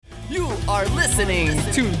are listening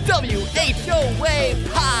to WHOA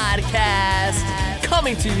Podcast,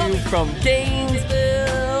 coming to you from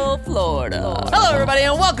Gainesville, Florida. Hello, everybody,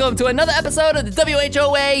 and welcome to another episode of the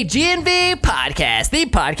WHOA GNV Podcast, the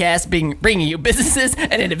podcast bringing you businesses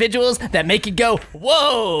and individuals that make you go,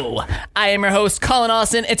 whoa. I am your host, Colin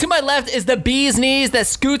Austin, and to my left is the bee's knees that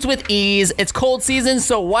scoots with ease. It's cold season,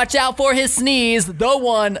 so watch out for his sneeze. The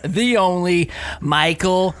one, the only,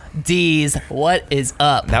 Michael Dees. What is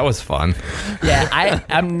up? That was fun. Yeah,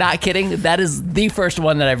 I'm not kidding. That is the first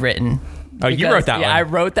one that I've written. Oh, you wrote that one? Yeah, I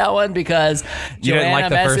wrote that one because you didn't Joanna like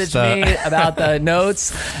the messaged me about the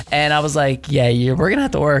notes, and I was like, yeah, we're going to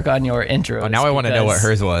have to work on your intro. Oh, now I want to know what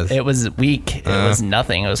hers was. It was weak. It was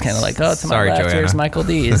nothing. It was kind of like, oh, to Sorry, my left, Joanna. here's Michael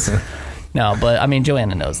Dees. No, but I mean,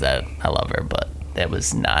 Joanna knows that. I love her, but that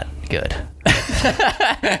was not good.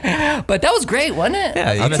 But that was great, wasn't it?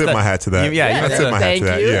 Yeah, I tip my hat to that. Yeah, I tip my hat to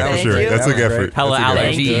that. Thank you, Yeah, for thank sure. you. That's a good effort. Hella That's a good allergies.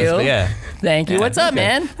 effort. Thank you. But yeah. Thank you. What's up,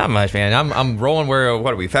 man? Not much, man. I'm rolling.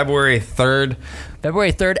 What are we? February 3rd.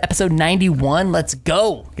 February 3rd, episode 91. Let's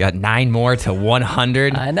go. Got 9 more to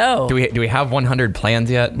 100. I know. Do we have 100 plans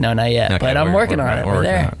yet? No, not yet, Okay, but I'm working on it. We're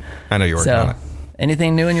there. I know you're working on So, it.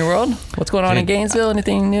 anything new in your world? What's going on in Gainesville?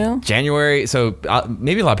 Anything new? January, so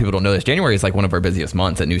maybe a lot of people don't know this. January is like one of our busiest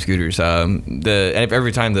months at New Scooters.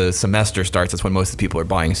 Every time the semester starts, that's when most of the people are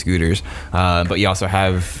buying scooters. But you also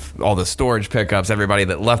have all the storage pickups. Everybody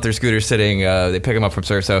that left their scooters sitting, they pick them up from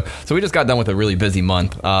Surf. So we just got done with a really busy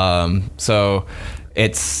month. So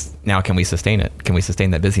it's now, can we sustain it? Can we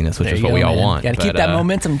sustain that busyness, which There is you what go, we all man. want? Got to keep that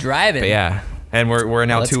momentum driving. But yeah, and we're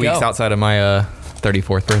now Let's 2 weeks go. outside of my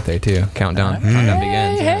 34th birthday too. Countdown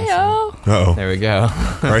begins. Hey, yo. Uh-oh. There we go.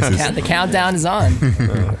 Crisis. The countdown is on.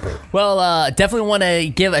 Well, definitely want to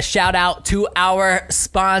give a shout out to our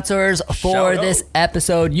sponsors for Shout out. this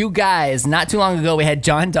episode. You guys, not too long ago, we had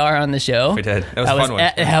John Dar on the show. We did. That was a fun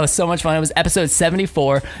one. That was so much fun. It was episode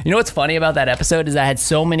 74. You know what's funny about that episode is I had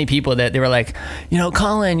so many people that they were like,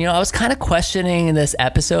 Colin, I was kind of questioning this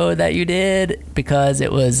episode that you did because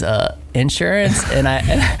it was insurance and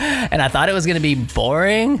I thought it was going to be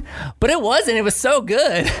boring, but it wasn't. It was so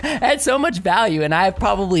good. It had so much value, and I've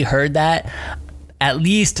probably heard that at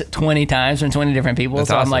least 20 times from 20 different people. That's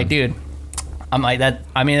so awesome. I'm like, dude, that.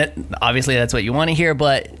 I mean, obviously that's what you want to hear,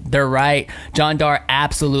 but they're right. John Dar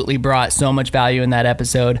absolutely brought so much value in that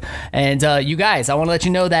episode. And you guys, I want to let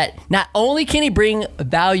you know that not only can he bring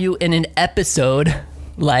value in an episode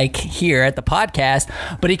like here at the podcast,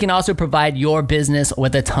 but he can also provide your business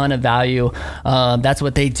with a ton of value. That's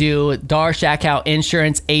what they do. Dar Shakow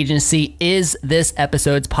Insurance Agency is this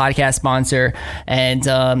episode's podcast sponsor, and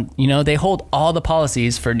they hold all the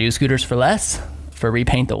policies for New Scooters for Less, for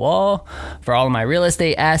Repaint the Wall, for all of my real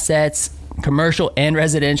estate assets, commercial and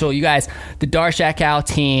residential. You guys, the Dar Shakow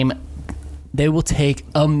team, they will take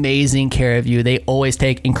amazing care of you. They always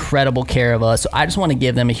take incredible care of us. So I just want to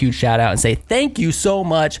give them a huge shout out and say thank you so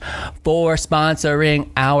much for sponsoring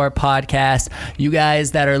our podcast. You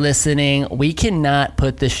guys that are listening, we cannot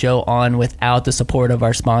put this show on without the support of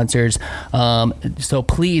our sponsors. So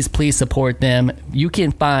please support them. You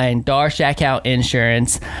can find Dar Shakow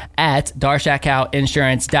Insurance at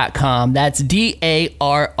darshackowinsurance.com. That's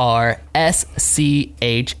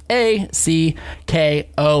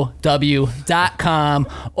DARRSCHACKOW.com,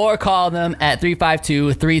 or call them at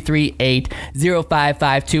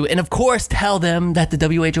 352-338-0552. And of course, tell them that the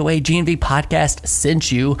WHOA GNV podcast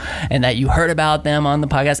sent you and that you heard about them on the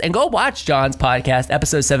podcast. And go watch John's podcast,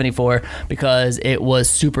 episode 74, because it was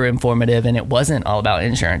super informative and it wasn't all about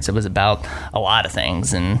insurance. It was about a lot of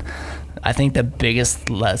things. And I think the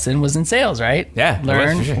biggest lesson was in sales, right? Yeah, it was,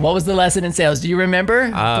 Learn. for sure. What was the lesson in sales? Do you remember?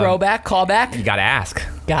 Throwback, callback? You gotta ask.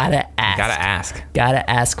 Gotta ask. Gotta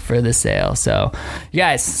ask for the sale. So, you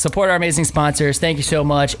guys, support our amazing sponsors. Thank you so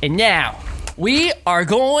much. And now, we are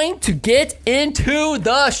going to get into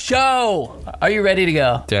the show. Are you ready to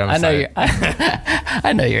go? Dude, I'm I know excited.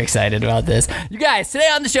 I know you're excited about this. You guys, today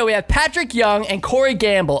on the show we have Patrick Young and Corey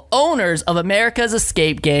Gamble, owners of America's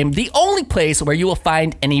Escape Game, the only place where you will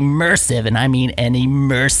find an immersive, and I mean an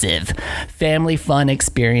immersive, family fun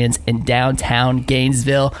experience in downtown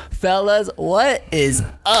Gainesville. Fellas, what is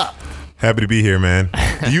up? Happy to be here, man.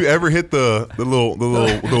 Do you ever hit the little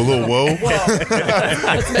whoa?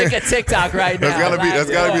 Let's make a TikTok right now. That's gotta be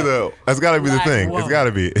the thing. Whoa. It's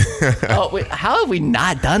gotta be. Oh, wait, how have we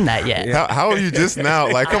not done that yet? How are you just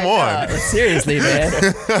now? Like, come on, Seriously, man.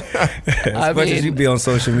 As much as you be on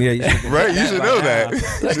social media, you should right? You should know that.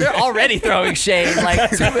 Like, they're already throwing shade,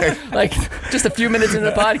 like just a few minutes into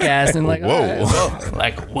the podcast, and like, Whoa. all right, whoa.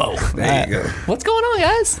 Like, whoa. There you go. What's going on,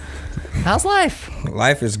 guys? How's life?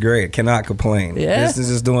 Life is great. Cannot complain. Yeah? Business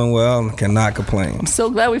is doing well. Cannot complain. I'm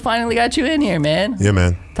so glad we finally got you in here, man. Yeah,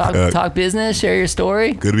 man. Talk business, share your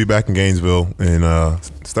story. Good to be back in Gainesville and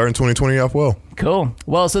starting 2020 off well. Cool.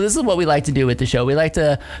 Well, so this is what we like to do with the show. We like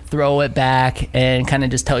to throw it back and kind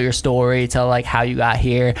of just tell your story, tell like how you got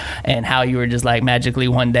here and how you were just like magically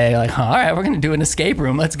one day like, all right, we're going to do an escape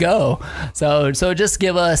room. Let's go. So just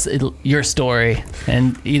give us your story,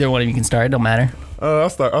 and either one of you can start. It don't matter. I'll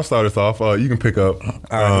start us off. You can pick up. All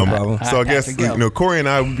right, no problem. So I guess Corey and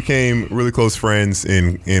I became really close friends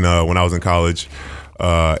in when I was in college,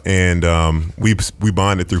 and we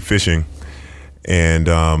bonded through fishing, and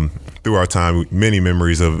through our time, many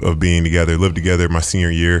memories of being together. Lived together my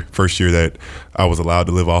senior year, first year that I was allowed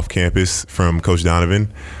to live off campus from Coach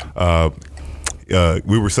Donovan.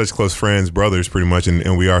 We were such close friends, brothers, pretty much,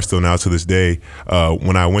 and we are still now to this day.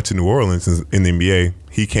 When I went to New Orleans in the NBA,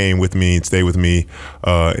 he came with me and stayed with me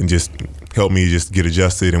and just helped me just get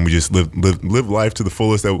adjusted, and we just lived life to the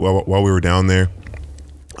fullest while we were down there.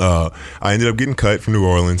 I ended up getting cut from New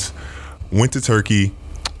Orleans, went to Turkey.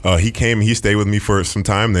 He came and he stayed with me for some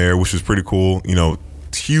time there, which was pretty cool. You know,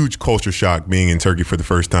 huge culture shock being in Turkey for the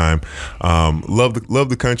first time. Love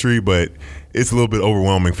the country, but it's a little bit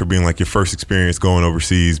overwhelming for being like your first experience going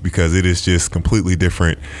overseas, because it is just completely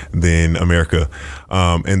different than America.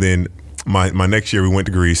 And then my next year we went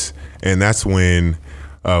to Greece, and that's when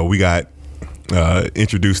we got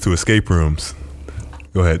introduced to escape rooms.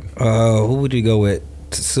 Go ahead. Who would you go with?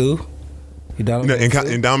 Sue?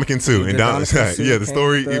 Ndamukong Suh. Yeah, the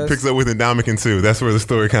story it picks up with Ndamukong Suh. That's where the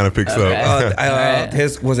story kind of picks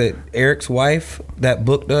up. Was it Eric's wife that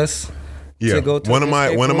booked us? Yeah, to go to one of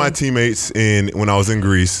my teammates when I was in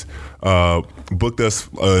Greece booked us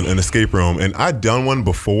an escape room, and I'd done one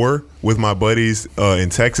before with my buddies in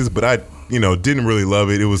Texas, but I didn't really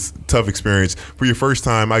love it. It was a tough experience for your first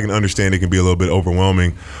time. I can understand it can be a little bit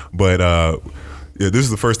overwhelming, but. Yeah, this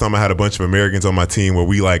is the first time I had a bunch of Americans on my team where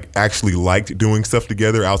we actually liked doing stuff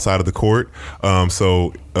together outside of the court.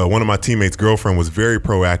 So one of my teammates' girlfriend was very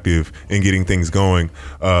proactive in getting things going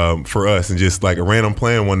for us, and just like a random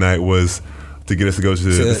plan one night was to get us to go to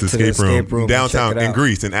this escape room downtown in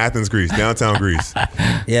Greece, in Athens, Greece, downtown Greece.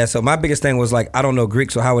 Yeah, so my biggest thing was like, I don't know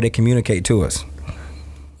Greek, so how would they communicate to us?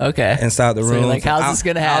 Okay. Inside the room. Like, how's this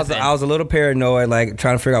going to happen? I was a little paranoid, like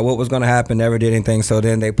trying to figure out what was going to happen. Never did anything. So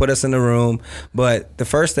then they put us in the room. But the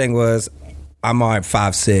first thing was, I'm on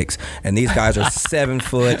 5'6", and these guys are 7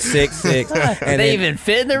 foot, 6'6". And they even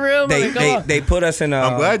fit in the room? They put us in.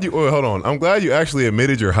 I'm glad you. Hold on. I'm glad you actually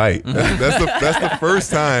admitted your height. That's the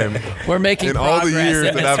first time we're making in all the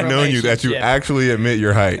years that I've known you that you actually admit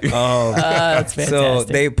your height. Oh, that's fantastic. So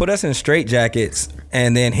they put us in straitjackets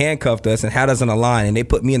and then handcuffed us and had us in a line, and they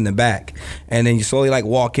put me in the back, and then you slowly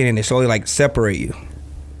walk in and they slowly separate you,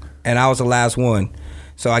 and I was the last one.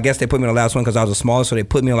 So I guess they put me in the last one because I was the smallest, so they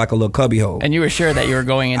put me in like a little cubby hole. And you were sure that you were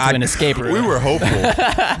going into an escape room? We were hopeful.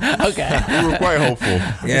 Okay. We were quite hopeful.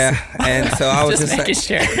 Yeah, and so I was just making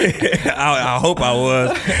sure. I hope I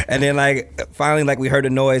was. And then finally we heard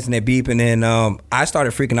a noise and they beep, and then I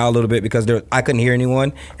started freaking out a little bit because I couldn't hear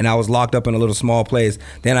anyone, and I was locked up in a little small place.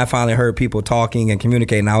 Then I finally heard people talking and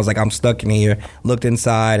communicating. I was like, I'm stuck in here. Looked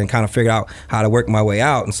inside and kind of figured out how to work my way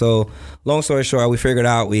out. And so, long story short, we figured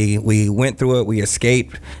out. We went through it. We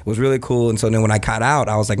escaped. It was really cool. And so then when I got out,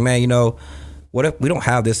 I was like, man, what if we don't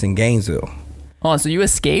have this in Gainesville? Oh, so you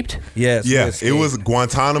escaped? Yes. Yeah, it was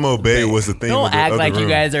Guantanamo Bay was the thing. Don't act like you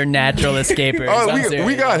guys are natural escapers.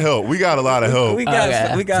 We got help. We got a lot of help. We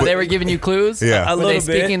got. So they were giving you clues? Yeah. Were they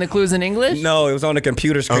speaking the clues in English? No, it was on the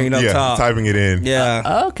computer screen up top. Typing it in.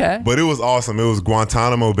 Yeah. Okay. But it was awesome. It was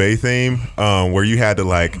Guantanamo Bay theme, where you had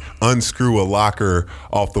to unscrew a locker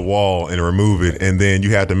off the wall and remove it, and then you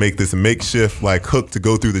had to make this makeshift hook to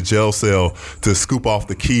go through the jail cell to scoop off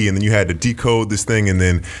the key, and then you had to decode this thing, and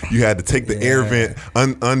then you had to take the air vent,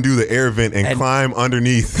 undo the air vent, and climb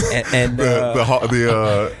underneath the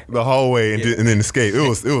hallway and then escape. It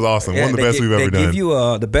was awesome. One of the best we've ever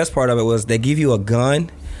done. The best part of it was they give you a gun,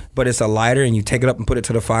 but it's a lighter, and you take it up and put it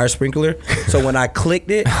to the fire sprinkler. So when I clicked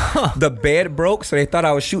it, the bed broke, so they thought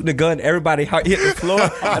I was shooting the gun. Everybody hit the floor,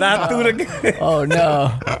 and I threw the gun. Oh,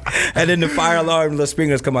 no. And then the fire alarm, the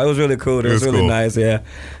sprinklers come out. It was really cool. It was really nice, yeah.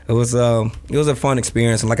 It was a fun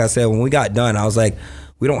experience. And like I said, when we got done, I was like,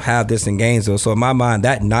 we don't have this in Gainesville. So in my mind,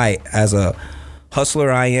 that night, as a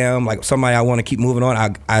hustler I am, somebody I want to keep moving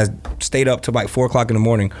on, I stayed up till 4 o'clock in the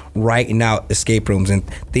morning writing out escape rooms and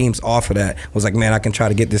themes off of that. Was like, man, I can try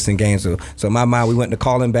to get this in Gainesville. So in my mind, we went to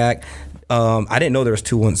calling back. I didn't know there was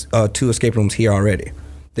two escape rooms here already.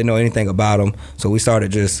 Didn't know anything about them. So we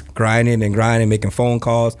started just grinding, making phone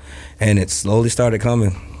calls, and it slowly started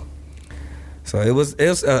coming. So it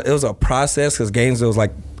was a process because Gainesville was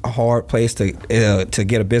like a hard place to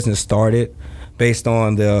get a business started based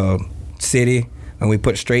on the city. And we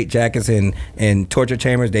put straight jackets in torture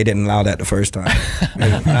chambers. They didn't allow that the first time.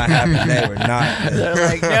 They were not happy. They were not. They're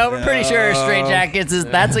like, no, we're pretty sure straight jackets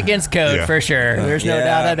that's against code for sure. There's no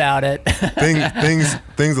doubt about it.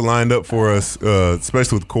 Things lined up for us,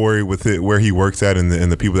 especially with Corey, with where he works at and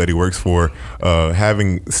the people that he works for.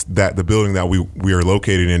 Having the building that we are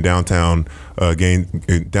located in downtown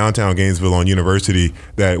Gainesville on University,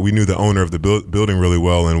 that we knew the owner of the building really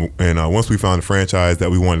well, and once we found a franchise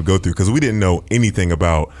that we wanted to go through, because we didn't know anything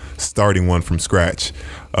about starting one from scratch.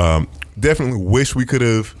 Definitely wish we could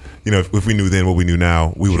have, if we knew then what we knew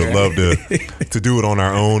now, we would have loved to do it on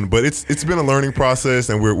our own. But it's been a learning process,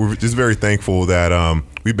 and we're just very thankful that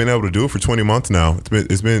we've been able to do it for 20 months now.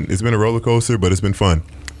 It's been a roller coaster, but it's been fun.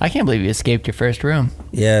 I can't believe you escaped your first room.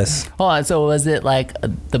 Yes. Hold on. So was it like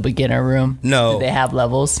the beginner room? No. Did they have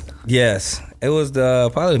levels? Yes. It was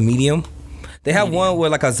probably the medium. They have one where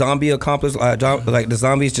like a zombie accomplice, like the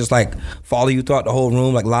zombies just like follow you throughout the whole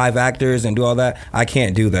room, like live actors and do all that. I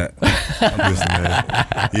can't do that. Listen, man.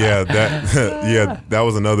 That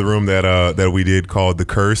was another room that we did called The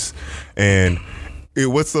Curse. And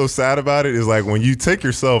what's so sad about it is like when you take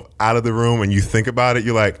yourself out of the room and you think about it,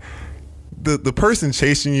 you're like, the person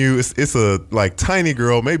chasing you, it's a like tiny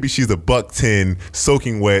girl, maybe she's $110,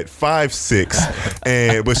 soaking wet,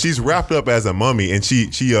 5'6", but she's wrapped up as a mummy, and she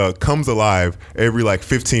comes alive every like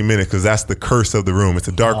 15 minutes because that's the curse of the room. It's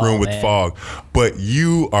a dark room with fog, but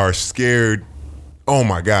you are scared. Oh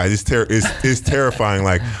my God, it's terrifying.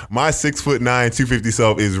 Like my 6'9", 250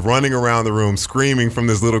 self is running around the room screaming from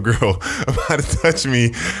this little girl about to touch me.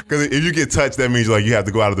 Because if you get touched, that means like you have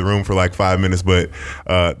to go out of the room for like 5 minutes. But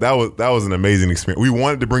that was an amazing experience. We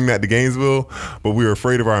wanted to bring that to Gainesville, but we were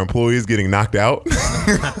afraid of our employees getting knocked out. We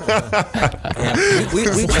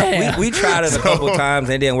tried it a couple times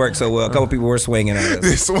and it didn't work so well. A couple people were swinging at us.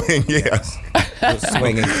 They swing, yeah.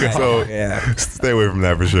 Swinging. So yeah. Stay away from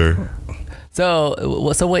that for sure.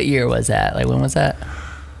 So what year was that? Like when was that?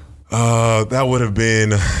 That would have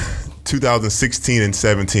been 2016 and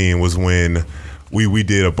 17 was when we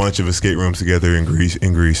did a bunch of escape rooms together in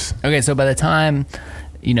Greece. Okay, so by the time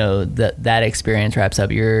that experience wraps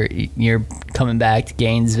up, you're coming back to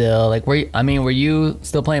Gainesville. Like, were you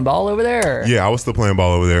still playing ball over there? Or? Yeah, I was still playing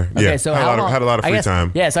ball over there. Okay, yeah, so had a lot of free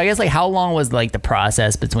time. Yeah, so I guess like how long was like the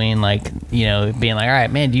process between like being like, all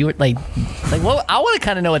right, man, do you like what? I want to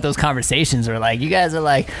kind of know what those conversations are like. You guys are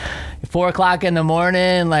like 4:00 in the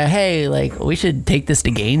morning, like, hey, like we should take this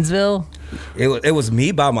to Gainesville. It was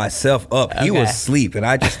me by myself up. He was asleep, and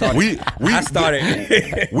I just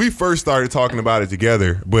started. We first started talking about it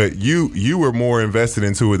together, but you were more invested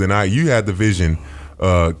into it than I. You had the vision,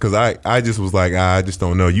 because I just was like, I just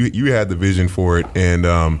don't know. You had the vision for it,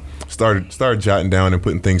 and started jotting down and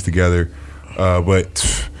putting things together,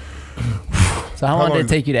 but. So how long did it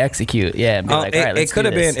take you to execute? Yeah, and be like, all right, let's do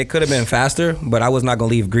this. It could have been faster, but I was not gonna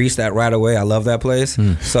leave Greece that right away. I love that place,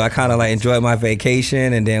 so I kind of like enjoyed my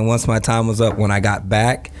vacation, and then once my time was up, when I got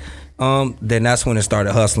back, then that's when it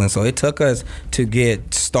started hustling. So it took us to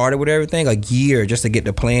get started with everything a year just to get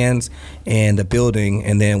the plans and the building,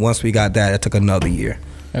 and then once we got that, it took another year.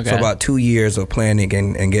 Okay. So about 2 years of planning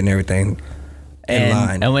and getting everything in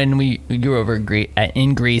line. And when you were over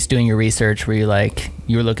in Greece doing your research, were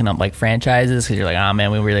you were looking up like franchises because you're like, oh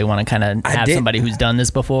man, we really want to kind of have somebody who's done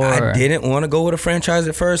this before? I didn't want to go with a franchise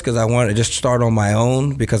at first because I wanted to just start on my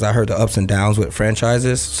own because I heard the ups and downs with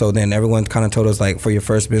franchises. So then everyone kind of told us like, for your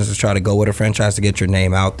first business, try to go with a franchise to get your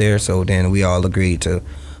name out there. So then we all agreed to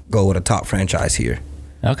go with a top franchise here.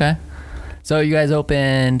 Okay. So you guys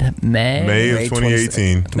opened May of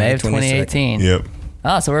 2018. May of 2018. Yep.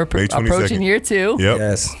 Oh, so we're approaching year 2. Yep.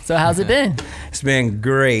 Yes. So how's it been? It's been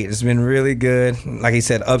great. It's been really good. Like he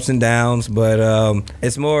said, ups and downs, but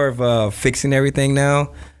it's more of fixing everything now.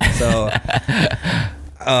 So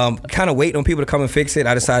kind of waiting on people to come and fix it.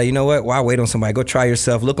 I decided, you know what? Why wait on somebody? Go try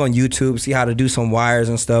yourself. Look on YouTube, see how to do some wires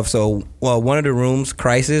and stuff. So, one of the rooms,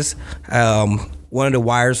 Crisis, one of the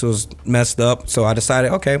wires was messed up, so I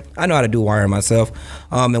decided, okay, I know how to do wiring myself.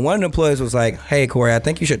 And one of the employees was like, hey, Corey, I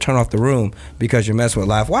think you should turn off the room because you're messing with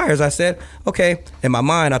live wires. I said, okay. In my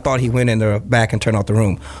mind, I thought he went in the back and turned off the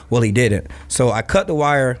room. Well, he didn't. So I cut the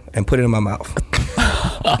wire and put it in my mouth.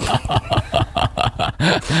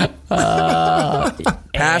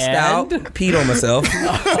 Passed out, peed on myself.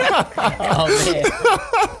 Oh, man.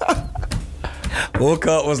 Woke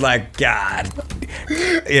up, was like, God.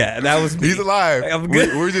 Yeah, that was me. He's alive.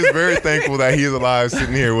 We're just very thankful that he's alive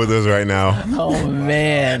sitting here with us right now. Oh,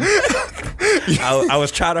 man. I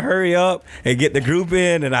was trying to hurry up and get the group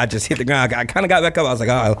in, and I just hit the ground. I kind of got back up. I was like,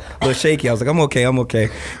 oh, a little shaky. I was like, I'm okay.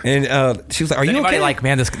 And she was like, are you okay? Like,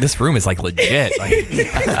 man, this room is like legit. Like,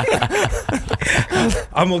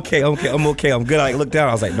 I'm okay. I'm good. I looked down.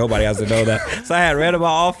 I was like, nobody has to know that. So I had ran to my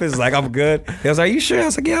office, like, I'm good. He was like, are you sure? I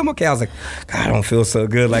was like, yeah, I'm okay. I was like, God, I don't feel so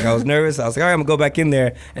good. Like, I was nervous. I was like, all right, I'm gonna go back in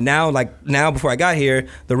there. And now before I got here,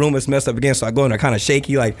 the room is messed up again. So I go in there kind of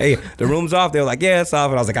shaky, like, hey, the room's off. They were like, yeah, it's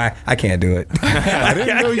off. And I was like, I can't do it. I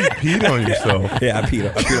didn't know you peed on yourself. Yeah, I peed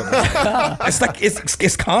on It's like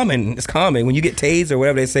it's common. It's common when you get tased or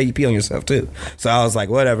whatever they say, you pee on yourself too. So I was like,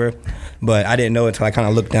 whatever, but I didn't know until I kind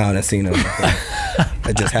of looked down and seen it.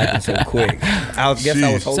 It just happened so quick. I guess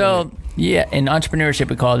I was holding so. Yeah, in entrepreneurship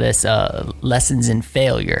we call this lessons in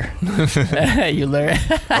failure. You learn.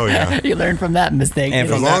 Oh yeah. You learn from that mistake.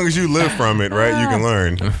 And As long as you live from it, right, you can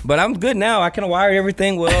learn. But I'm good now. I can wire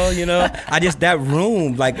everything well, you know. that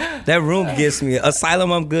room gets me.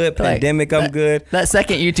 Asylum, I'm good. Pandemic, I'm good. That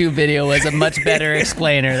second YouTube video was a much better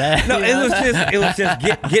explainer. No, it was just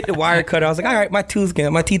get the wire cutter. I was like, all right, my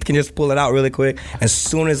teeth can just pull it out really quick. As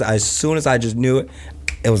soon as I just knew it,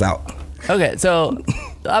 it was out. Okay, so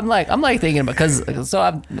I'm like thinking about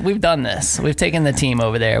we've done this. We've taken the team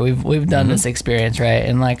over there. We've done this experience, right?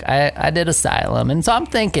 And like I did Asylum, and so I'm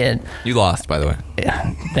thinking you lost, by the way.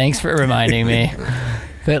 Yeah, thanks for reminding me.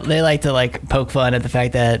 But they like to like poke fun at the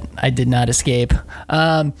fact that I did not escape.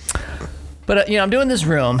 But you know, I'm doing this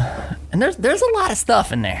room, and there's a lot of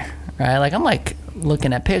stuff in there, right? Like I'm like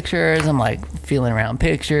looking at pictures. I'm like feeling around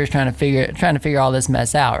pictures, trying to figure all this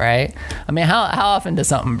mess out, right? I mean, how often does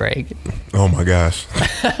something break? Oh my gosh.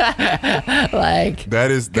 Like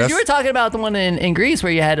that's you were talking about the one in Greece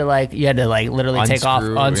where you had to literally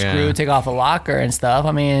unscrew, take off a locker and stuff.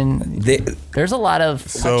 I mean, there's a lot of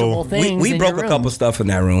touchable things. We broke a couple stuff in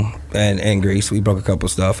that room, and in Greece we broke a couple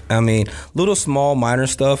stuff. I mean, little small minor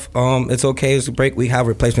stuff. It's okay to break. We have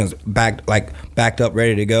replacements backed up,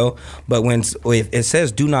 ready to go. But if it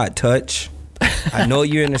says do not touch, I know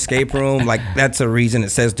you're in an escape room. Like that's a reason it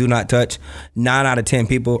says do not touch. 9 out of 10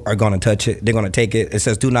 people are gonna touch it. They're gonna take it. It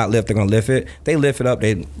says do not lift. They're gonna lift it. They lift it up.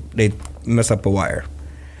 They mess up a wire.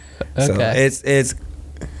 Okay. So it's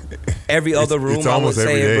every other room. It's almost I would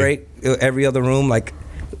say every day. break. Every other room, like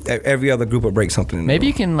every other group will break something. Maybe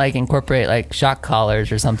you can like incorporate like shock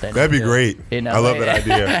collars or something. That'd be great. You know, I love that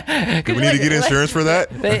idea. Do we need to get insurance for that?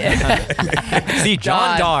 See,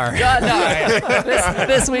 John Dar.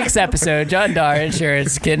 This week's episode, John Dar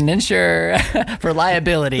Insurance can insure for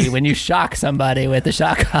liability when you shock somebody with a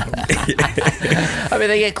shock collar. I mean,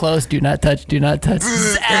 they get close. Do not touch. Do not touch.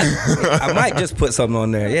 I might just put something on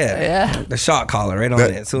there. Yeah. The shock collar right on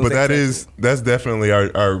it. But that's definitely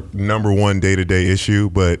our number one day-to-day issue.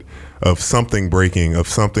 But of something breaking, of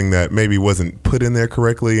something that maybe wasn't put in there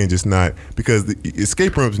correctly, and just not, because the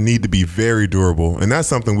escape rooms need to be very durable, and that's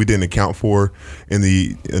something we didn't account for in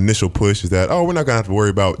the initial push, is that, we're not gonna have to worry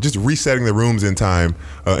about just resetting the rooms in time,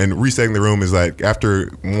 and resetting the room is like after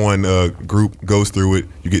one group goes through it,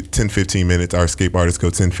 you get 10-15 minutes. Our escape artists go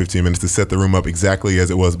 10-15 minutes to set the room up exactly as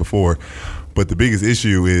it was before. But the biggest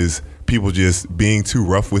issue is people just being too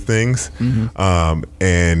rough with things.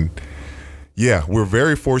 And yeah, we're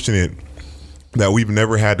very fortunate that we've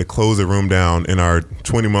never had to close a room down in our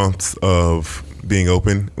 20 months of being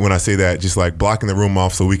open. When I say that, just like blocking the room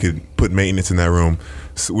off so we could put maintenance in that room.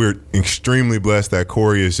 So we're extremely blessed that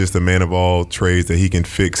Corey is just a man of all trades, that he can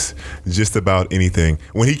fix just about anything.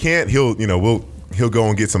 When he can't, he'll go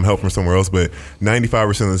and get some help from somewhere else. But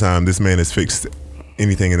 95% of the time, this man has fixed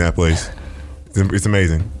anything in that place. It's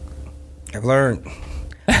amazing. I've learned.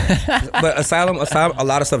 But Asylum, a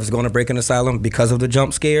lot of stuff is going to break in Asylum because of the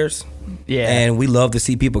jump scares. Yeah. And we love to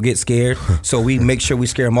see people get scared, so we make sure we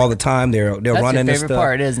scare them all the time. They're running your favorite and stuff.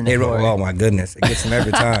 part, isn't it? Oh my goodness, it gets them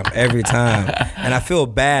every time, And I feel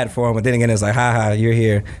bad for them, but then again, it's like, ha, you're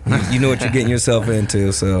here. You know what you're getting yourself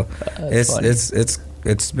into. So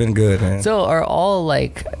it's been good, man. So are all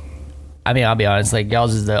like, I mean, I'll be honest, like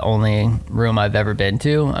y'all's is the only room I've ever been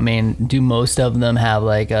to. I mean, do most of them have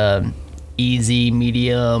like a easy,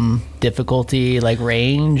 medium, difficulty like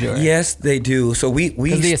range? Or? Yes, they do. So we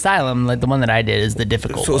the Asylum, like the one that I did, is the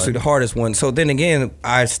difficult so one. it's the hardest one. So then again,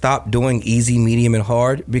 I stopped doing easy, medium, and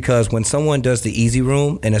hard, because when someone does the easy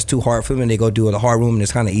room and it's too hard for them, and they go do the hard room and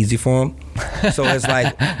it's kind of easy for them. So it's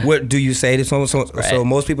like, what do you say to someone? So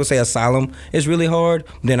most people say Asylum is really hard.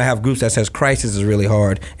 Then I have groups that says Crisis is really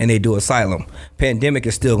hard, and they do Asylum. Pandemic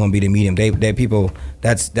is still going to be the medium. They people,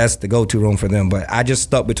 that's the go-to room for them. But I just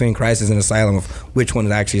stuck between Crisis and Asylum of which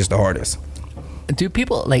one actually is the hardest. Do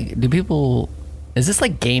people Is this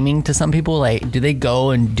like gaming to some people? Like, do they go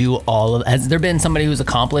and do all of? Has there been somebody who's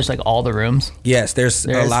accomplished like all the rooms? Yes, there's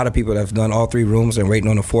a lot of people that have done all 3 rooms and waiting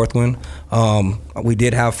on the 4th one. We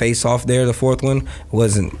did have Face Off there. The 4th one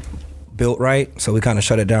wasn't built right, so we kind of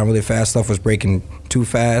shut it down really fast. Stuff was breaking too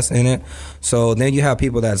fast in it. So then you have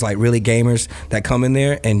people that's like really gamers that come in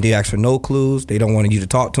there and they ask for no clues. They don't want you to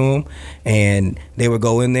talk to them, and they would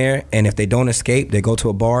go in there, and if they don't escape, they go to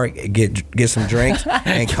a bar, get some drinks,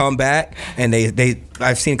 and come back. And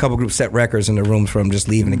I've seen a couple groups set records in the rooms from just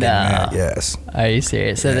leaving and getting mad. Yes. Are you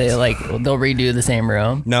serious? So they'll redo the same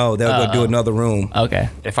room? No, they'll go do another room. Okay.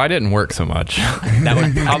 If I didn't work so much, that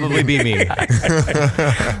would probably be me.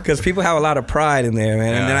 Because people have a lot of pride in there,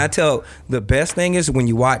 man. Yeah. And then I tell, the best thing is when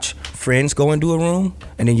you watch friends go into a room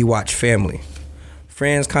and then you watch family.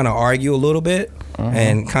 Friends kind of argue a little bit,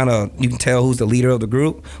 and kind of you can tell who's the leader of the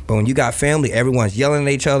group. But when you got family, everyone's yelling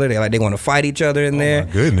at each other. They want to fight each other in there.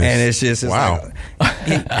 My goodness. And it's just Wow.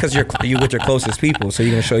 because you're with your closest people, so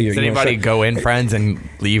you're gonna show your. Does anybody go in friends and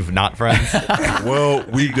leave not friends? Well,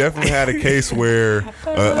 we definitely had a case where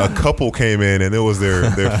a couple came in and it was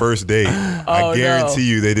their first date. I guarantee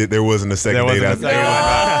you there wasn't a second date after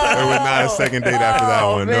that. There was not a second date after that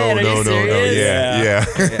one. Man, are you No. serious?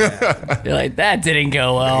 Yeah. You're like, that didn't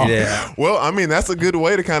go well. Yeah. Well, I mean, that's a good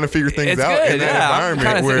way to kind of figure things It's out good, in that yeah. I'm environment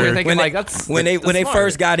kinda where thinking like that's when they smart.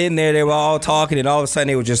 first got in there, they were all talking, and all of a sudden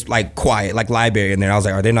they were just like quiet, like library in there. I was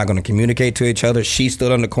like, are they not going to communicate to each other? She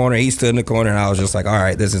stood on the corner, he stood in the corner, and I was just like, all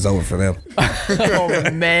right, this is over for them.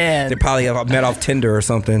 Oh man. They probably met off Tinder or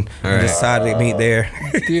something and decided to meet there.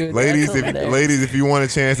 Dude, ladies, that's hilarious. if you want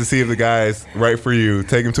a chance to see if the guy's right for you,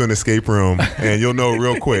 take him to an escape room and you'll know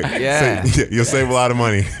real quick. Yeah. You'll save a lot of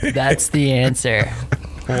money. That's the answer.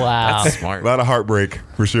 Wow. That's A smart. lot of heartbreak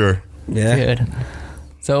for sure. Yeah. Dude.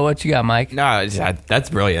 So what you got, Mike? No, that's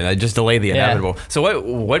brilliant. I just delay the Yeah. inevitable. So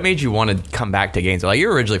what made you want to come back to Gainesville? Like,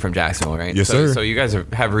 you're originally from Jacksonville, right? Yes, so, sir. So you guys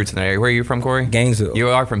have roots in that area. Where are you from, Corey? Gainesville. You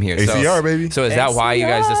are from here. ACR, baby. So is that why you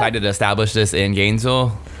guys decided to establish this in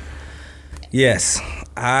Gainesville? Yes.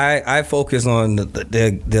 I focus on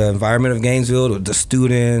the environment of Gainesville, the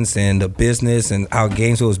students and the business and how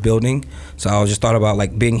Gainesville is building. So I just thought about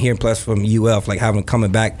like being here, plus from UF, like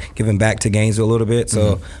giving back to Gainesville a little bit.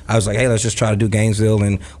 So I was like, hey, let's just try to do Gainesville,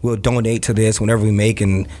 and we'll donate to this whenever we make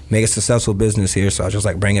a successful business here. So I was just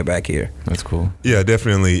like, bring it back here. That's cool. Yeah,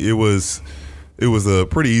 definitely. It was a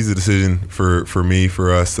pretty easy decision for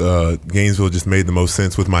us. Gainesville just made the most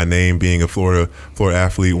sense with my name being a Florida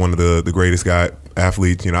athlete, one of the greatest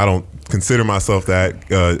athletes. You know, I don't consider myself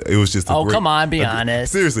that. It was just Come on, be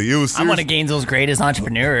honest. Seriously, it was. I'm one of Gainesville's greatest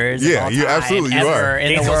entrepreneurs. Yeah, of all you time, absolutely you ever are. in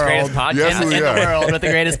the Gainesville's world. greatest podcast. You absolutely in the are. world with the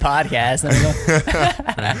greatest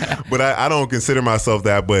podcast. But I don't consider myself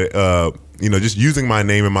that. But just using my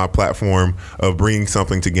name and my platform of bringing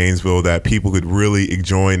something to Gainesville that people could really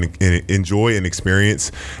enjoy and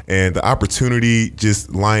experience, and the opportunity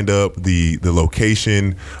just lined up, the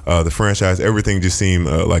location, the franchise, everything just seemed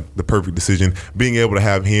like the perfect decision. Being able to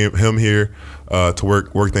have him here to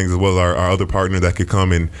work things, as well as our other partner that could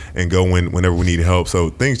come and go whenever we needed help. So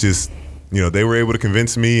things just, they were able to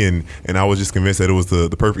convince me, and I was just convinced that it was the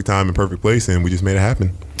perfect time and perfect place, and we just made it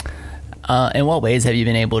happen. In what ways have you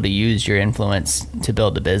been able to use your influence to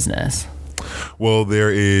build the business? Well, there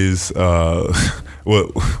is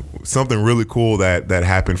something really cool that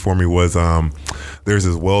happened for me was there's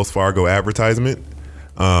this Wells Fargo advertisement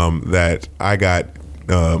that I got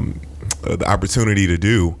the opportunity to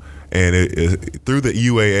do, and it through the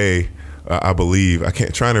UAA. I believe,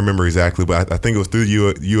 trying to remember exactly, but I think it was through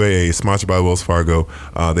UAA, sponsored by Wells Fargo.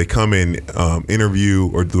 They come in, interview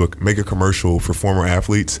or make a commercial for former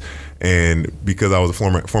athletes. And because I was a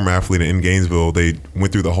former athlete in Gainesville, they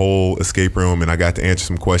went through the whole escape room, and I got to answer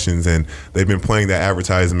some questions. And they've been playing that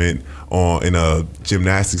advertisement in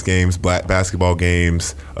gymnastics games, basketball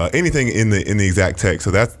games, anything in the exact text.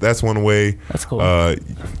 So that's one way. That's cool.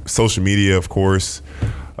 Social media, of course.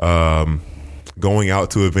 Going out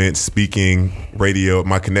to events, speaking, radio,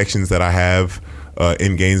 my connections that I have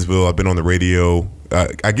in Gainesville. I've been on the radio.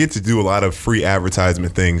 I get to do a lot of free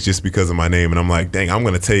advertisement things just because of my name. And I'm like, dang, I'm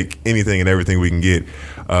going to take anything and everything we can get.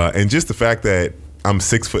 And just the fact that I'm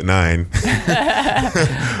 6'9",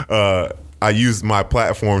 I use my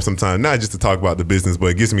platform sometimes, not just to talk about the business, but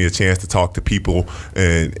it gives me a chance to talk to people,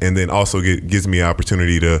 and then also gives me an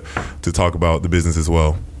opportunity to talk about the business as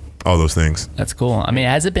well. All those things. That's cool. I mean,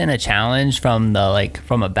 has it been a challenge from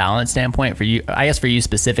a balance standpoint for you? I guess for you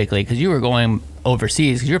specifically, because you were going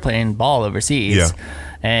overseas, because you were playing ball overseas. Yeah.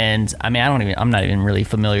 And I mean, I'm not even really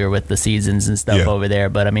familiar with the seasons and stuff over there.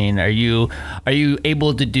 But I mean, are you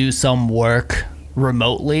able to do some work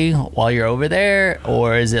remotely while you're over there,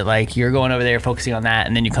 or is it like you're going over there focusing on that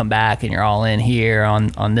and then you come back and you're all in here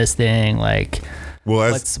on this thing? Like,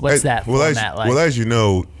 what's that format like? Well, as you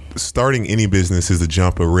know, starting any business is a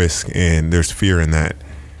jump, a risk, and there's fear in that.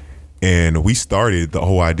 And we started the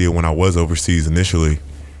whole idea when I was overseas initially,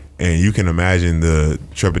 and you can imagine the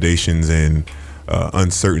trepidations and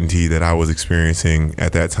uncertainty that I was experiencing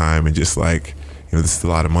at that time, and just like, this is a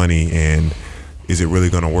lot of money, and is it really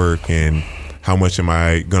going to work? And how much am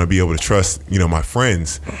I going to be able to trust, my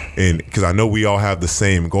friends? And because I know we all have the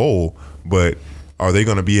same goal, but are they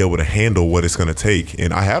going to be able to handle what it's going to take?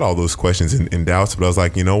 And I had all those questions and doubts, but I was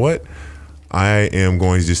like, you know what? I am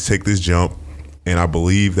going to just take this jump, and I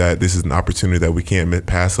believe that this is an opportunity that we can't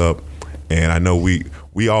pass up. And I know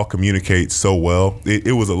we all communicate so well.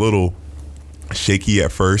 It was a little shaky at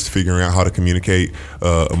first, figuring out how to communicate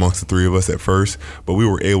amongst the three of us at first, but we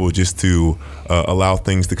were able just to allow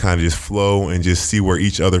things to kind of just flow and just see where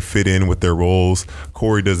each other fit in with their roles.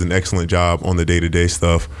 Corey does an excellent job on the day-to-day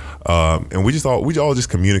stuff, and we all just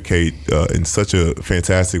communicate in such a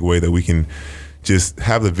fantastic way that we can just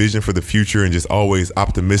have the vision for the future and just always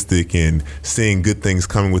optimistic and seeing good things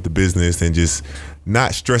coming with the business and just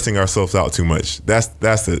not stressing ourselves out too much.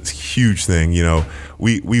 That's a huge thing.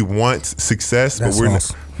 We want success, but we're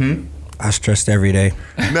not. I stressed every day.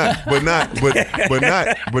 But not to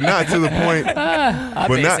the point.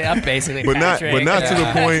 I'm basically but not to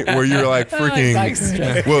the point where you're like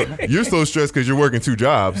freaking. Well, you're so stressed because you're working 2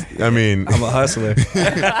 jobs. I mean, I'm a hustler.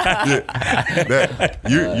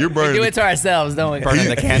 You're burning. We do it to ourselves, don't we? He's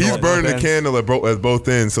burning the candle at both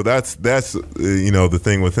ends. So that's the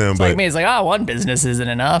thing with him. It's but like me, it's like, one business isn't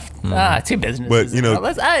enough. 2 businesses. But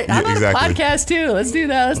I'm on a podcast too. Let's do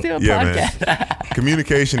that. Let's do a podcast. Man.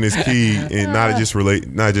 Communication is key in not just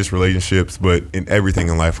relationships, but in everything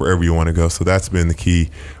in life, wherever you want to go. So that's been the key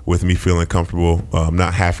with me feeling comfortable,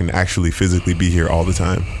 not having to actually physically be here all the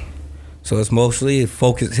time. So it's mostly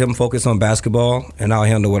focus on basketball, and I'll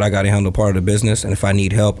handle what I got to handle part of the business. And if I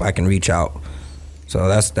need help, I can reach out. So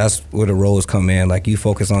that's where the roles come in. Like, you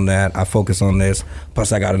focus on that, I focus on this.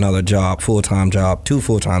 Plus I got another job, 2 full-time jobs.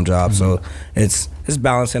 Mm-hmm. So it's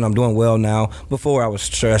balancing. I'm doing well now. Before I was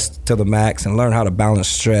stressed to the max, and learn how to balance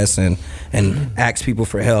stress and ask people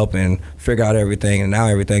for help and figure out everything. And now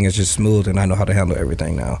everything is just smooth, and I know how to handle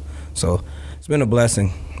everything now. So it's been a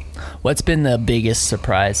blessing. What's been the biggest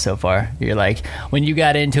surprise so far? You're like, when you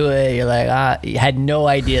got into it, you're like, you had no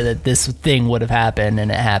idea that this thing would have happened, and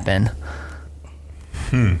it happened.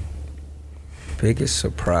 Biggest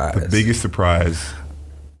surprise. The biggest surprise.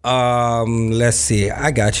 Let's see.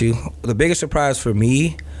 I got you. The biggest surprise for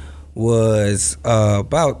me was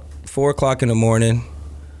about 4:00 in the morning.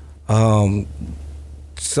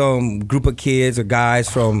 Some group of kids or guys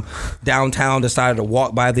from downtown decided to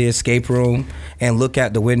walk by the escape room and look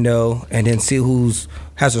out the window and then see who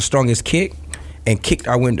has the strongest kick, and kicked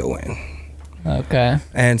our window in. Okay.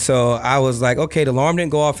 And so I was like, okay, the alarm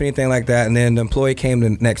didn't go off or anything like that. And then the employee came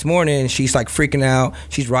the next morning, and she's like freaking out.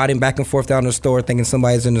 She's riding back and forth down the store thinking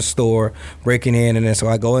somebody's in the store breaking in. And then so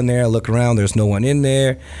I go in there, I look around, there's no one in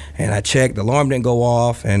there. And I check, the alarm didn't go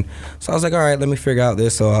off. And so I was like, all right, let me figure out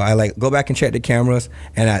this. So I like go back and check the cameras,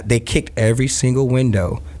 and they kicked every single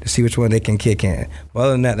window to see which one they can kick in. But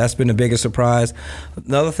other than that, that's been the biggest surprise.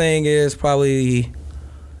 Another thing is probably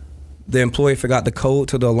the employee forgot the code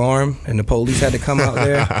to the alarm, and the police had to come out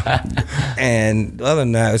there. And other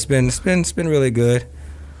than that, it's been really good.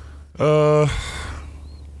 I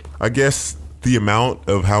guess the amount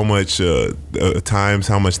of how much times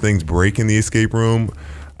how much things break in the escape room,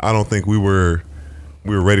 I don't think we were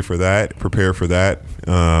ready for that, prepared for that,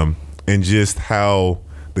 and just how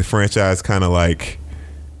the franchise kind of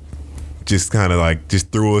just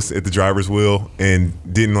threw us at the driver's wheel and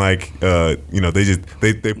didn't they put us in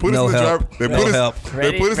the driver. They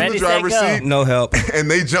put us in the driver's seat. No help. And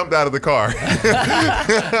they jumped out of the car.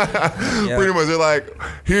 Pretty much, they're like,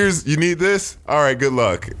 you need this? All right, good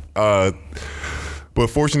luck. But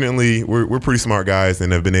fortunately, we're pretty smart guys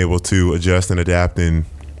and have been able to adjust and adapt, and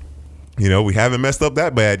we haven't messed up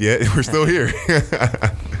that bad yet. We're still here.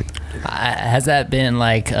 Has that been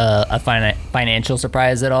like a financial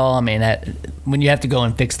surprise at all? I mean, when you have to go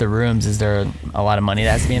and fix the rooms, is there a lot of money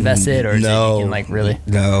that has to be invested, or is it really?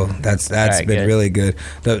 No, that's right, been good. Really good.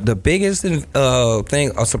 The biggest thing,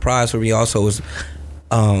 a surprise for me also was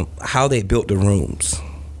how they built the rooms.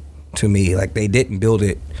 To me, like, they didn't build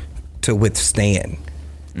it to withstand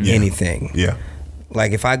anything. Yeah.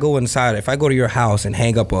 Like, if I go to your house and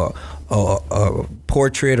hang up a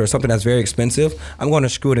portrait or something that's very expensive, I'm going to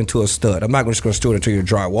screw it into a stud. I'm not just going to screw it into your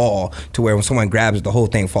drywall to where when someone grabs it, the whole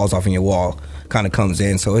thing falls off in your wall, kind of comes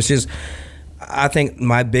in. So it's just, I think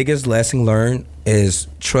my biggest lesson learned is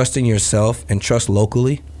trusting yourself and trust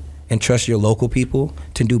locally and trust your local people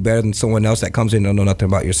to do better than someone else that comes in and don't know nothing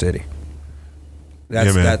about your city.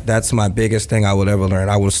 That's my biggest thing I would ever learn.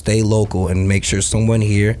 I will stay local and make sure someone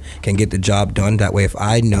here can get the job done. That way, if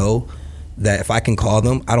I know that if I can call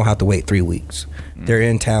them, I don't have to wait 3 weeks. They're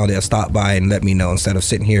in town, they'll stop by and let me know instead of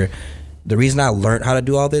sitting here. The reason I learned how to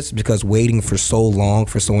do all this is because waiting for so long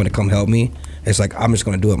for someone to come help me, it's like I'm just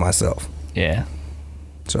going to do it myself. Yeah.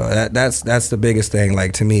 So that's the biggest thing.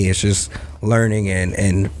 Like, to me, it's just learning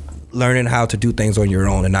and learning how to do things on your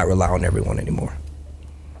own and not rely on everyone anymore.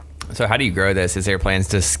 So how do you grow this? Is there plans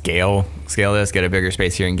to scale this, get a bigger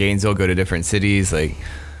space here in Gainesville, go to different cities? Like,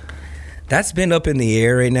 that's been up in the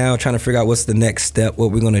air right now, trying to figure out what's the next step,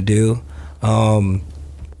 what we're going to do.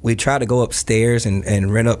 We try to go upstairs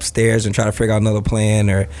and rent upstairs and try to figure out another plan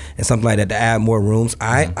and something like that to add more rooms.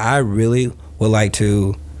 I really would like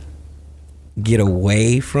to get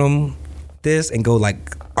away from this and go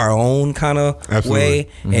like our own kind of way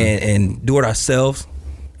and do it ourselves.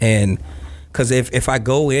 And because if I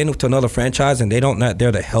go in to another franchise and they're not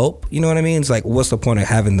there to help, you know what I mean? It's like, what's the point of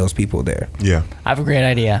having those people there? Yeah. I have a great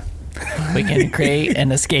idea. We can create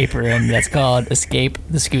an escape room that's called Escape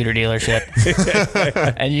the Scooter Dealership.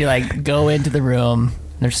 And you like go into the room,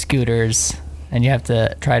 there's scooters, and you have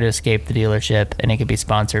to try to escape the dealership, and it could be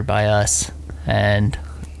sponsored by us. And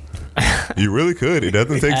you really could. It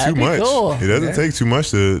doesn't take too much. Cool. It doesn't take too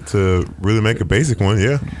much to really make a basic one.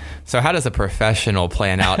 Yeah. so how does a professional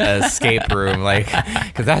plan out an escape room? Like,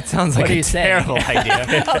 because that sounds like a terrible idea.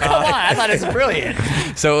 Oh, come on. I thought it was brilliant.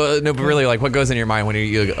 So, no, but really, like, what goes in your mind when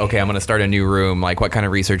you're okay, I'm going to start a new room? Like, what kind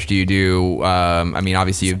of research do you do? I mean,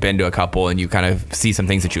 obviously, you've been to a couple and you kind of see some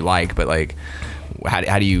things that you like, but like,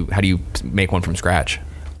 how do you make one from scratch?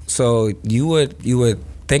 So you would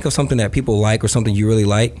think of something that people like or something you really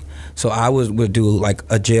like. So I would do like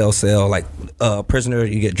a jail cell, like a prisoner,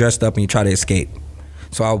 you get dressed up and you try to escape.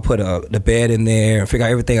 So I would put the bed in there and figure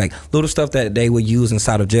out everything, like little stuff that they would use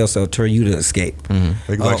inside of jail cell to you to escape.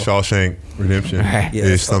 Like Shawshank Redemption, Right.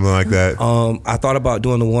 Yeah, something like that. I thought about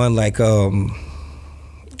doing the one like the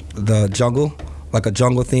jungle, like a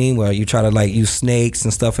jungle theme where you try to like use snakes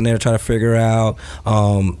and stuff in there to try to figure out.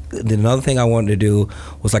 Then another thing I wanted to do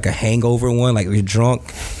was like a hangover one, like you're drunk,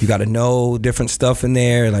 you got to know different stuff in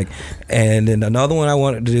there, like. And then another one I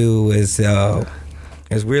wanted to do is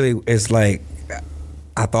like,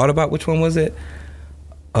 I thought about which one was it.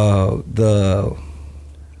 I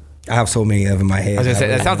have so many of them in my head. I was gonna say,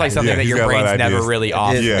 that sounds like something that your brain's never really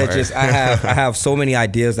off. I have so many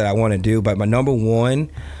ideas that I want to do, but my number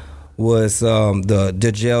one was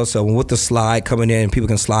the jail. So with the slide coming in, people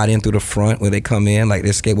can slide in through the front when they come in, like the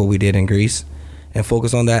escape what we did in Greece, and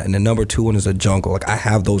focus on that. And the number two one is a jungle. Like I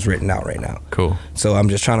have those written out right now. Cool. So I'm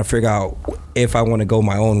just trying to figure out if I want to go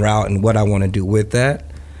my own route and what I want to do with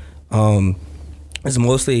that. It's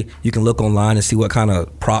mostly you can look online and see what kind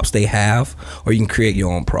of props they have, or you can create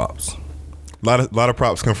your own props. A lot of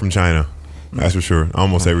props come from China, that's for sure.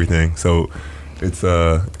 Almost everything. So it's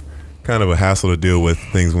kind of a hassle to deal with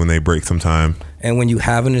things when they break sometime. And when you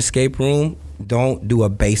have an escape room, don't do a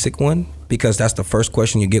basic one, because that's the first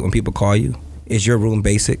question you get when people call you. Is your room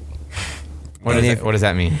basic? What does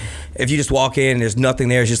that mean? If you just walk in and there's nothing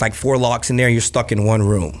there, it's just like 4 locks in there and you're stuck in one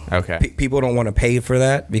room. Okay. People don't want to pay for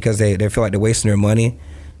that because they feel like they're wasting their money.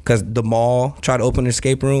 Because the mall tried to open an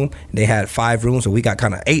escape room, they had 5 rooms, and we got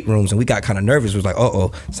kind of 8 rooms, and we got kind of nervous. It was like,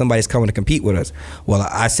 somebody's coming to compete with us. Well,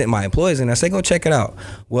 I sent my employees in, I said, go check it out.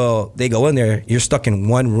 Well, they go in there, you're stuck in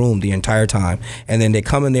one room the entire time, and then they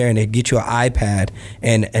come in there and they get you an iPad,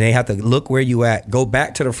 and they have to look where you at, go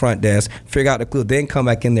back to the front desk, figure out the clue, then come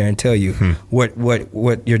back in there and tell you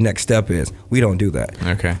what your next step is. We don't do that.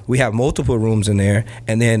 Okay. We have multiple rooms in there,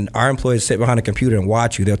 and then our employees sit behind a computer and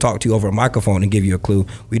watch you. They'll talk to you over a microphone and give you a clue.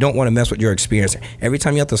 We don't want to mess with your experience. Every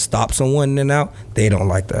time you have to stop someone in and out, they don't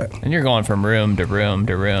like that. And you're going from room to room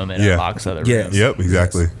to room and unlocks other rooms. Yep,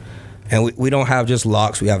 exactly. Yes. And we don't have just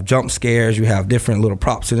locks. We have jump scares. You have different little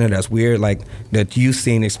props in there that's weird, like that you've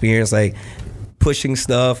seen experience, like pushing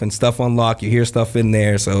stuff and stuff unlock. You hear stuff in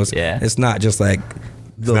there, so it's not just like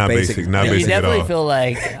the not basic. Not You basic at definitely all. feel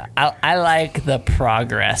like I like the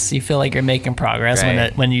progress. You feel like you're making progress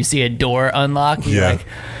when you see a door unlock. You're like,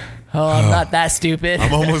 Oh, I'm not that stupid.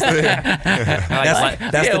 I'm almost there.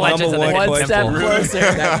 That's the watch number us one one step question. closer.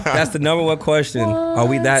 That's the number one question. Are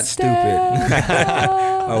we that stupid?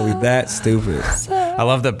 Are we that stupid? I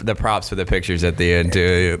love the props for the pictures at the end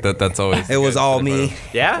too. That's always. It was good all for the me. photo.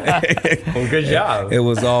 Yeah. Well, good job. It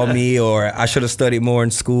was all me, or I should have studied more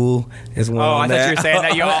in school. Is one. Oh, I on thought that. you were saying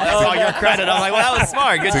that that's all your credit. I'm like, well, that was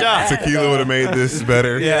smart. Good job. Tequila would have made this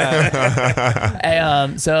better. Yeah.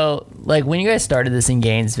 Hey, so like when you guys started this in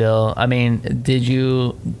Gainesville, I mean, did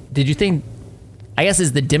you think, I guess,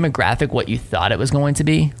 is the demographic what you thought it was going to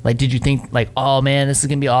be? Like, did you think like, oh man, this is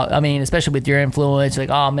gonna be all, I mean, especially with your influence, like,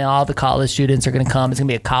 oh man, all the college students are gonna come. It's gonna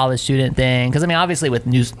be a college student thing. Because I mean, obviously with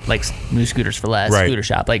new Scooters for Less, Right. Scooter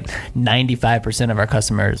Shop, like 95% of our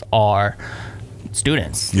customers are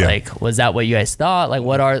students. Yeah. Like, was that what you guys thought? Like,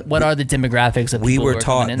 what are the demographics of We people were who are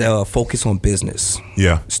coming taught in there? to focus on business.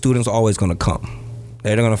 Yeah. Students are always going to come.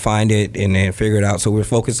 They're going to find it and then figure it out. So we're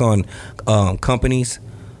focused on companies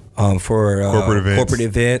for Corporate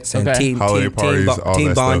events. and Okay. team Holiday team, parties, all team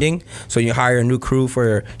that stuff. bonding. So you hire a new crew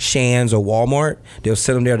for Shands or Walmart. They'll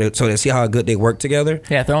sit them there so they see how good they work together.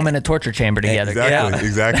 Yeah, throw them in a torture chamber together.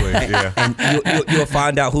 Exactly. Yeah. And you'll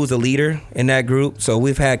find out who's the leader in that group. So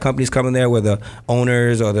we've had companies coming there where the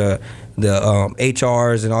owners or the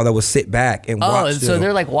HRs and all that will sit back and Oh, watch. so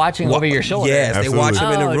they're like watching over your shoulder. Yes, Absolutely. they watch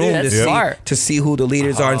them in the Oh, dude, room that's to, smart. see who the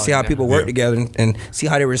leaders are and see how people work Yeah. together and see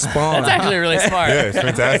how they respond. That's actually really smart. Yeah, it's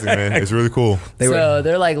fantastic, man. It's really cool. So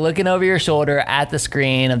they're like looking over your shoulder at the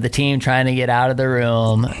screen of the team trying to get out of the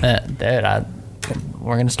room. Dude,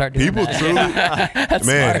 we're gonna start doing People that. truly, man,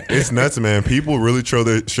 smart. it's nuts, man. People really show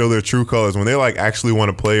their true colors when they like actually want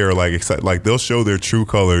to play or like excite. Like they'll show their true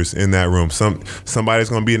colors in that room. Somebody's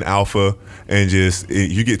gonna be an alpha, and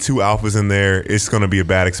you get two alphas in there, it's gonna be a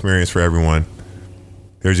bad experience for everyone.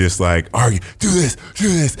 They're just like, argue, do this,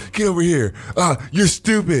 get over here. You're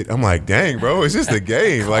stupid. I'm like, dang, bro, it's just a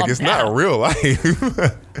game. Like it's down. not real life.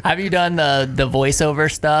 Have you done the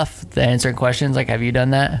voiceover stuff, the answering questions? Like, have you done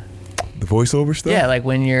that? The voiceover stuff. Yeah, like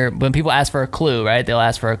when people ask for a clue, right? They'll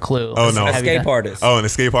ask for a clue. Oh, no. Have you Escape done- artists. Oh, an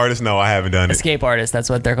escape artist? No, I haven't done it. Escape artist, that's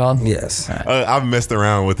what they're called. Yes. I've messed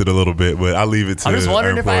around with it a little bit, but I leave it to I'm just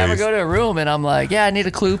wondering our if I ever employees. go to a room and I'm like, yeah, I need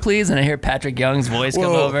a clue, please, and I hear Patrick Young's voice come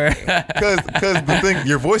over. Because the thing,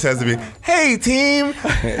 your voice has to be, hey team,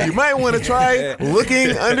 you might want to try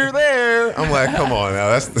looking under there. I'm like, come on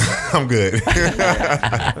now, I'm good.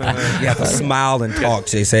 You have to smile and talk.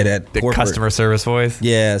 They say that. The corporate. customer service voice.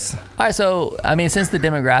 Yes. All right, so I mean, since the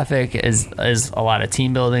demographic is a lot of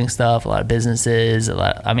team building stuff, a lot of businesses,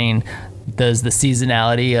 does the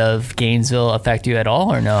seasonality of Gainesville affect you at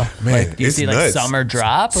all, or no? Man, like, do you it's see like nuts. summer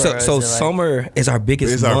drop? Or So is it, like- summer is our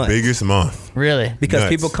biggest It's month. our biggest month. really? Because Nuts.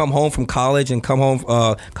 people come home from college and come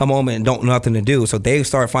home and don't know nothing to do. So they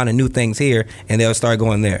start finding new things here and they'll start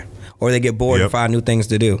going there. Or they get bored Yep. and find new things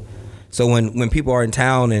to do. So when people are in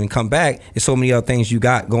town and come back, there's so many other things you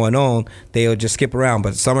got going on, they'll just skip around.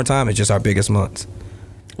 But summertime is just our biggest months.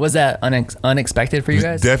 Was that unexpected for you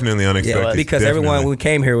guys? Definitely unexpected. Yeah, because everyone when we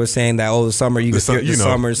came here was saying that, the summer the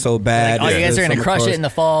summer is so bad. Like, oh, you guys are The gonna summer crush course. it in the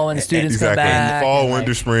fall when students come exactly. back. Fall, and, like,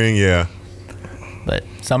 winter, spring, yeah. but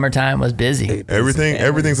summertime was busy.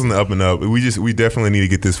 Everything's on the up and up. We definitely need to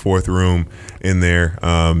get this fourth room in there,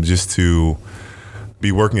 just to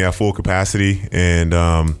be working at full capacity, and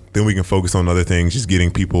then we can focus on other things, just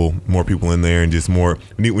getting more people in there, and just more.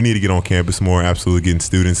 We need to get on campus more. Absolutely, getting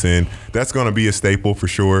students in. That's going to be a staple for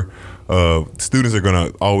sure. Students are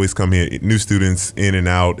going to always come here, new students in and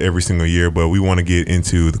out every single year, but we want to get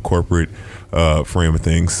into the corporate frame of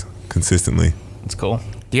things consistently. It's cool.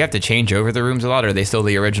 Do you have to change over the rooms a lot, or are they still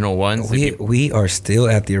the original ones? We are still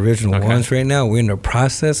at the original Okay. ones right now. We're in the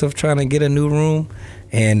process of trying to get a new room,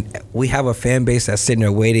 and we have a fan base that's sitting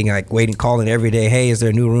there waiting, calling every day. Hey, is there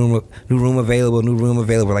a new room available? New room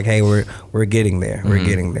available? Like, hey, we're getting there. We're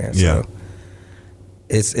getting there. Yeah. So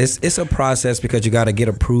it's a process because you got to get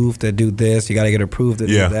approved to do this. You got to get approved to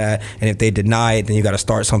Yeah. do that. And if they deny it, then you got to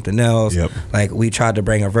start something else. Yep. Like we tried to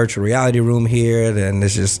bring a virtual reality room here, then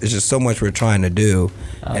it's just so much we're trying to do.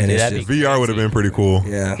 Oh, and dude, it's that'd just, VR would have been pretty cool.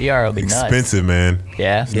 yeah. VR will be Expensive, man. nuts.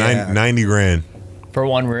 Yeah. It's Yeah. 90 grand For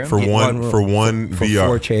one room. for one room. for one For VR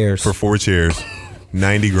 4 chairs. for 4 chairs.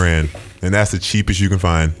 90 grand, and that's the cheapest you can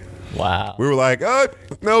find. Wow. We were like,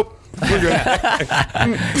 nope, we're good.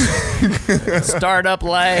 Startup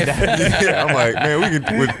life. Yeah, I'm like, man, we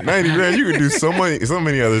could with 90 grand, you could do so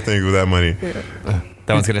many other things with that money.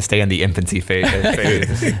 That one's gonna stay in the infancy phase.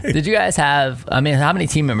 Did you guys have? I mean, how many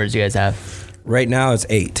team members do you guys have? Right now it's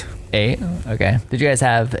 8. 8. Okay. Did you guys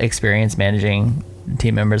have experience managing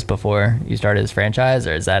team members before you started this franchise,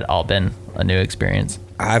 or has that all been a new experience?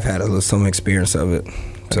 I've had some experience of it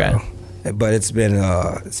Okay. But it's been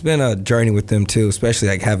a journey with them too, especially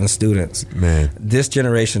like having students. Man, This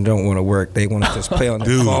generation don't want to work; they want to just play on their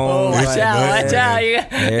Dude. phone. Watch Watch out! You're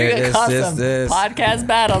gonna cause some this. podcast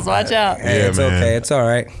battles. Watch out! Hey, Yeah, it's man. okay. It's all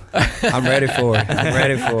right. I'm ready for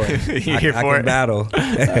it. You here I for can it? battle.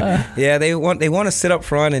 Yeah, they want to sit up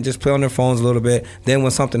front and just play on their phones a little bit. Then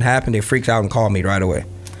when something happened, they freak out and call me right away.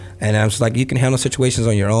 And I'm just like, you can handle situations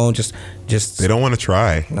on your own. Just they don't want to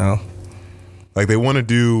try. no. Like they want to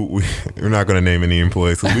do. We're not going to name any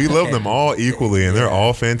employees. 'Cause we love them all equally, and they're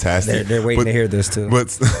all fantastic. They're waiting to hear this too.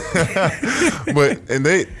 But and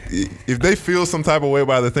if they feel some type of way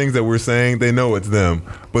by the things that we're saying, they know it's them.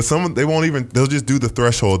 But they won't even. They'll just do the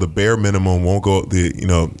threshold, the bare minimum. Won't go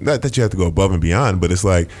not that you have to go above and beyond, but it's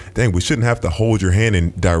like, dang, we shouldn't have to hold your hand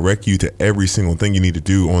and direct you to every single thing you need to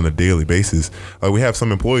do on a daily basis. Like we have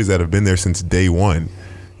some employees that have been there since day one,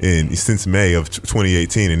 since May of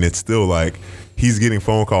 2018, and it's still like. He's getting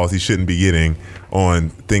phone calls he shouldn't be getting on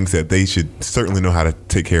things that they should certainly know how to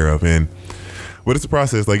take care of. But it's a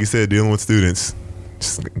process, like you said, dealing with students.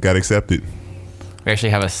 Just got to accept it. We actually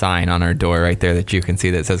have a sign on our door right there that you can see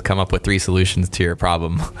that says "Come up with 3 solutions to your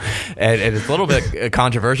problem," and it's a little bit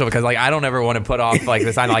controversial because like I don't ever want to put off like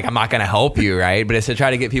the sign like I'm not going to help you, right? But it's to try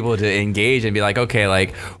to get people to engage and be like, okay,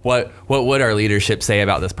 like what would our leadership say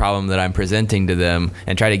about this problem that I'm presenting to them,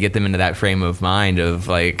 and try to get them into that frame of mind of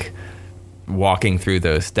like. Walking through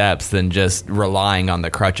those steps than just relying on the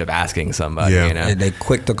crutch of asking somebody. Yeah. You know? They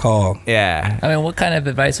quick to call. Yeah. I mean, what kind of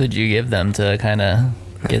advice would you give them to kind of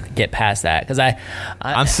get past that? Because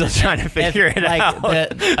I'm still trying to figure it out.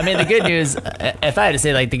 The good news, if I had to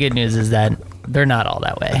say, like the good news is that they're not all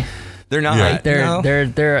that way. They're not. Yeah.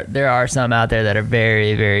 There are some out there that are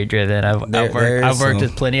very, very driven. I've worked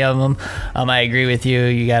with plenty of them. I agree with you.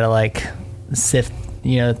 You got to like sift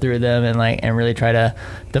through them and really try to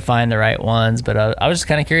define the right ones. But I was just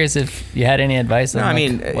kind of curious if you had any advice. No, I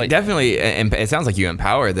mean, definitely, and it sounds like you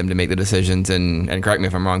empower them to make the decisions, and correct me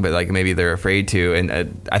if I'm wrong, but like maybe they're afraid to.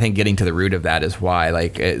 And I think getting to the root of that is why.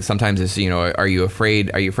 Like sometimes it's are you afraid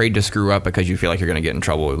to screw up because you feel like you're going to get in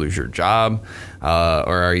trouble or lose your job, or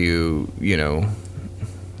are you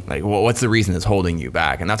like what's the reason that's holding you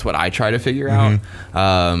back? And that's what I try to figure out.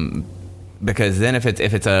 Because then if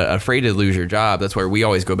it's afraid to lose your job, that's where we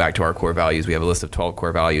always go back to our core values. We have a list of 12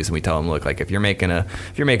 core values, and we tell them, look, like if you're making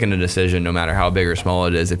a decision, no matter how big or small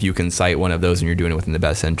it is, if you can cite one of those and you're doing it within the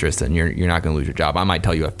best interest, then you're not going to lose your job. I might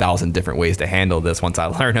tell you 1,000 different ways to handle this once I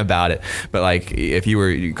learn about it, but like if you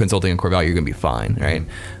were consulting a core value, you're going to be fine, right?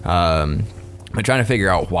 But trying to figure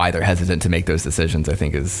out why they're hesitant to make those decisions, I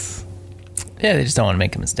think is they just don't want to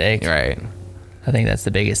make a mistake, right. I think that's the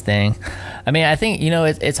biggest thing. I mean, I think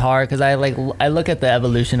it's hard because I look at the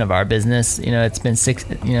evolution of our business. It's been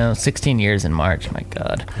 16 years in March. My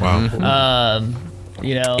God. Wow.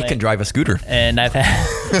 It can drive a scooter. And I've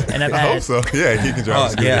had I hope so. Yeah, he can drive a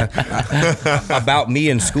scooter. Yeah. About me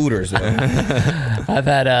and scooters. I've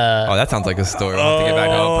had that sounds like a story. We'll have to get back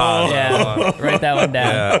on pause. Yeah, write that one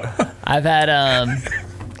down. Yeah. I've had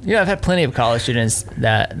I've had plenty of college students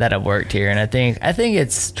that have worked here, and I think you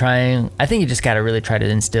just got to really try to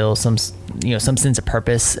instill some sense of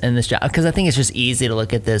purpose in this job, because I think it's just easy to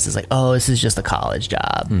look at this as like, oh, this is just a college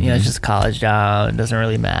job. Mm-hmm. It's just a college job. It doesn't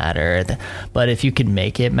really matter. But if you can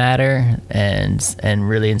make it matter and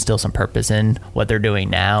really instill some purpose in what they're doing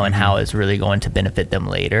now and how it's really going to benefit them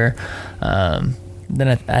later, then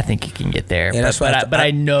I think you can get there. Yeah, but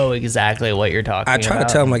I know exactly what you're talking about. I try to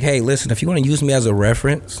tell them, like, hey, listen, if you want to use me as a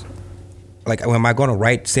reference, like, am I going to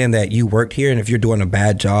write saying that you worked here, and if you're doing a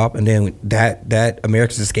bad job, and then that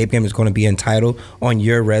America's Escape Game is going to be entitled on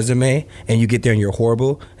your resume, and you get there and you're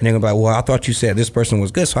horrible, and they're going to be like, well, I thought you said this person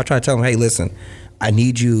was good. So I try to tell them, hey, listen, I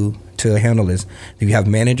need you to handle this. If you have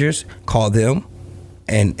managers, call them.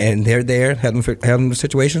 And they're there, help them the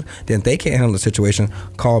situation. Then if they can't handle the situation,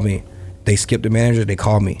 call me. They skip the manager, they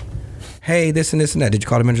call me. Hey, this and this and that. Did you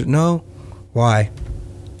call the manager? No. Why?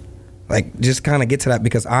 Like, just kind of get to that,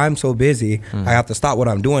 because I'm so busy. I have to stop what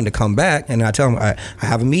I'm doing to come back. And I tell them, I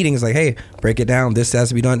have a meeting. It's like, hey, break it down. This has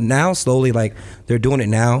to be done. Now, slowly, like, they're doing it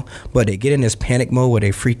now. But they get in this panic mode where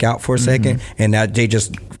they freak out for a second. And now they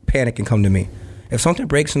just panic and come to me. If something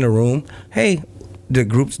breaks in the room, hey, the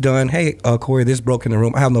group's done. Hey, Corey, this broke in the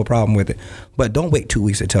room. I have no problem with it. But don't wait 2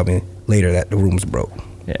 weeks to tell me later that the room's broke.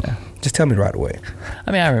 Yeah. Just tell me right away.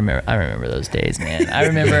 I mean, I remember those days, man. I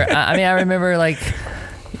remember like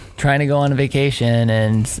trying to go on a vacation,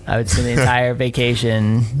 and I would spend the entire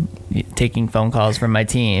vacation taking phone calls from my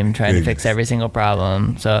team, trying to fix every single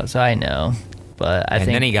problem. So I know. But I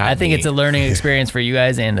think it's a learning experience for you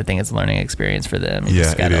guys, and I think it's a learning experience for them. You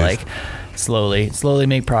just gotta like slowly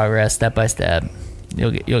make progress, step by step.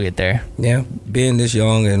 you'll get there. Yeah, being this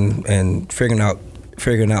young and figuring out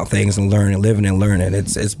things and living and learning.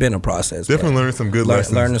 It's been a process. Definitely learning some good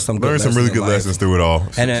lessons. Learning some really good lessons through it all.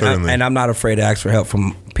 And I'm not afraid to ask for help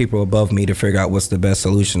from people above me to figure out what's the best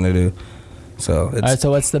solution to do. So All right,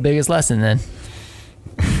 so what's the biggest lesson then?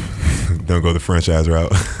 Don't go the franchise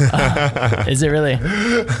route. Is it really?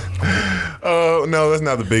 Oh, no, that's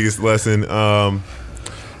not the biggest lesson.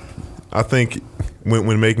 I think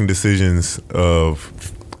when making decisions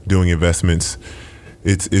of doing investments,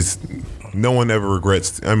 it's no one ever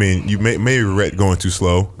regrets. I mean, you may regret going too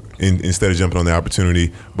slow instead of jumping on the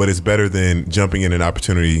opportunity, but it's better than jumping in an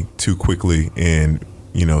opportunity too quickly and,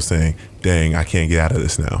 saying, dang, I can't get out of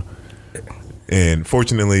this now. And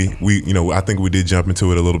fortunately, I think we did jump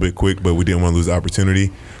into it a little bit quick, but we didn't want to lose the opportunity.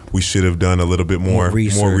 We should have done a little bit more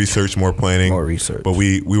research, more planning. More research. But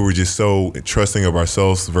we were just so trusting of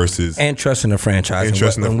ourselves and trusting the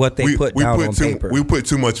franchise and what they put down on paper. We put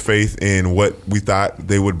too much faith in what we thought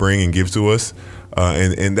they would bring and give to us,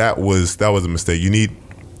 and that was a mistake. You need.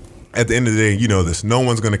 At the end of the day, you know this. No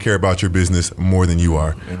one's going to care about your business more than you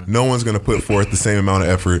are. No one's going to put forth the same amount of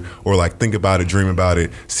effort or think about it, dream about it,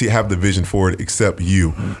 have the vision for it, except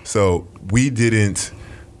you. So we didn't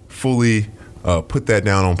fully put that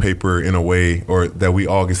down on paper in a way or that we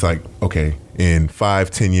all get okay, in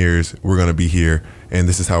 5-10 years, we're going to be here and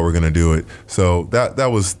this is how we're going to do it. So that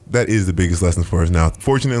is the biggest lesson for us now.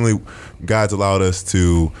 Fortunately, God's allowed us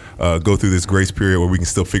to go through this grace period where we can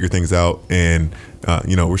still figure things out and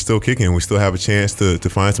we're still kicking. We still have a chance to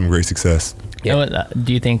find some great success. Yeah.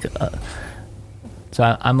 Do you think?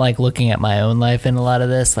 So I'm looking at my own life in a lot of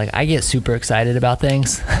this. I get super excited about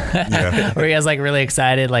things. Yeah. Were you guys really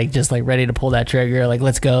excited, just ready to pull that trigger?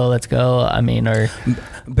 Let's go. I mean, or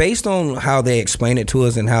based on how they explained it to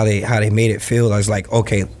us and how they made it feel, I was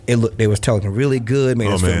okay. They was telling really good, made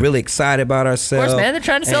us feel really excited about ourselves. Of course, man. They're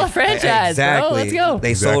trying to sell a franchise. Exactly. Bro. Let's go.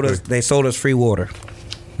 They sold us free water.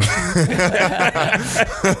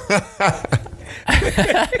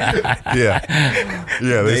 Yeah,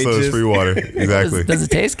 they sold us free water. Exactly. Does it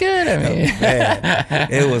taste good? I mean, man,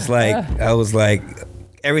 it was I was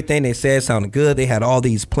everything they said sounded good. They had all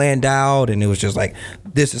these planned out, and it was just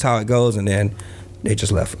this is how it goes. And then they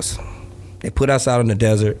just left us. They put us out in the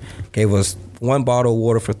desert, gave us one bottle of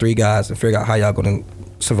water for 3 guys, and figure out how y'all gonna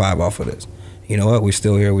survive off of this. You know what? We're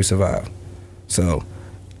still here. We survived. So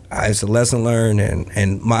it's a lesson learned,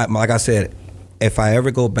 and like I said, if I ever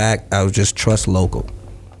go back, I would just trust local.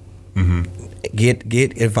 Mm-hmm.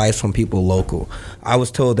 Get advice from people local. I was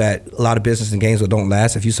told that a lot of business in Gainesville don't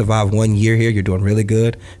last. If you survive 1 year here, you're doing really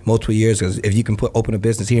good. Multiple years, because if you can open a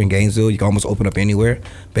business here in Gainesville, you can almost open up anywhere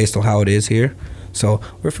based on how it is here. So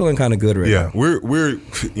we're feeling kind of good right now. Yeah, we're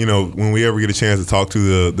when we ever get a chance to talk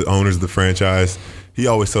to the owners of the franchise, he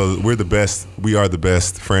always tells us we're the best. We are the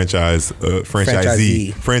best franchisee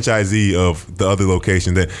of the other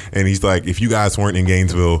location. And he's like, if you guys weren't in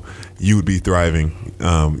Gainesville, you would be thriving.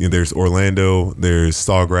 There's Orlando, there's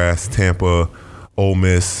Sawgrass, Tampa, Ole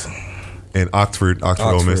Miss, and Oxford,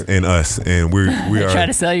 Ole Miss, and us. And we are trying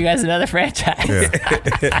to sell you guys another franchise.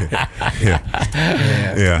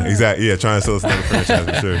 Yeah, exactly. Yeah, trying to sell us another franchise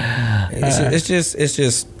for sure. It's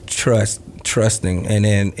just trusting, and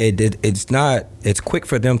then it's quick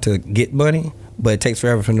for them to get money, but it takes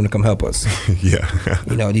forever for them to come help us. Yeah.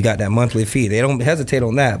 You got that monthly fee. They don't hesitate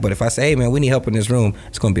on that, but if I say, hey man, we need help in this room,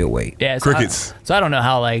 it's going to be a wait. Yeah, so crickets. So I don't know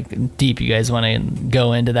how deep you guys want to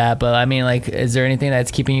go into that, but I mean, is there anything that's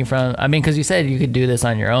keeping you from? I mean, because you said you could do this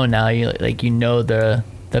on your own now. You the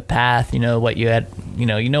path. You know what you had. You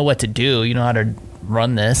know what to do. You know how to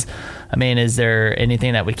run this. I mean, is there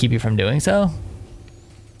anything that would keep you from doing so?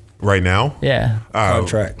 Right now? Yeah.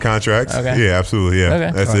 Contracts? Okay. Yeah, absolutely. Yeah.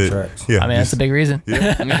 Okay. That's Contracts. it. Yeah. I mean, that's a big reason.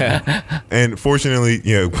 Yeah. And fortunately,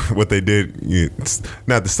 what they did, it's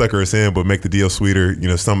not to sucker us in, but make the deal sweeter.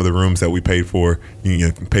 Some of the rooms that we paid for,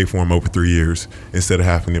 you can pay for them over 3 years instead of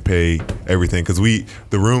having to pay everything. Because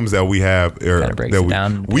the rooms that we have are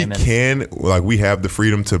that we have the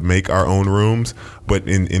freedom to make our own rooms, but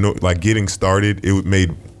in getting started, it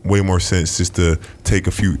made way more sense just to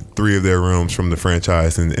take 3 of their rooms from the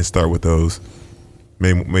franchise and start with those.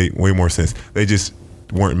 Made way more sense. They just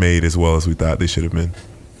weren't made as well as we thought they should have been.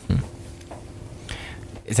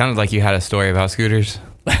 It sounded like you had a story about scooters.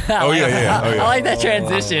 Oh yeah. I like that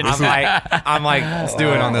transition. I'm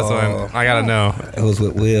stewing on this one. I gotta know. It was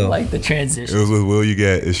with Will. I like the transition. It was with Will.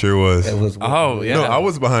 It sure was. It was. Oh yeah. No, I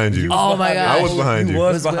was behind you. Oh my God. I was behind you.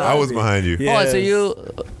 I was behind you. Yeah. Oh, so you.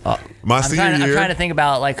 My senior year. I'm trying to think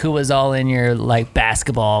about who was all in your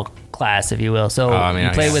basketball class, if you will. So I you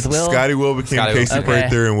played guess. with Will. Scotty Will became Scotty Will. Casey Okay.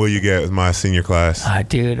 Prather, and Will Ugat was my senior class.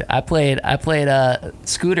 Dude, I played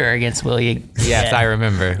Scooter against Will. Yes, I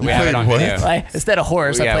remember. We have it on played what? video. Like, instead of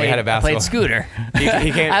horse, Yeah, we I had a played basketball. Scooter.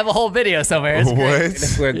 He came- I have a whole video somewhere. It's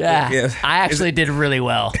great. What? Yeah, I actually did really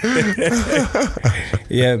well.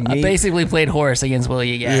 Yeah, I me. basically played horse against Will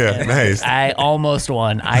Ugat. Yeah, and nice. I almost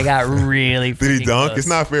won. I got really. Did he freaking dunk? close. It's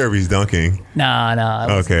not fair if he's dunking. No.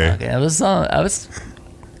 Okay. I was.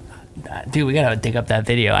 Dude, we gotta dig up that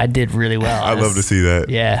video. I did really well. I'd love to see that.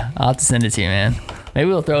 Yeah, I'll have to send it to you, man. Maybe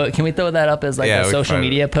we'll throw it. Can we throw that up as like Yeah, a we can social find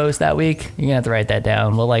media post that week? You're gonna have to write that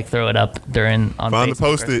down. We'll like throw it up on Find Facebook the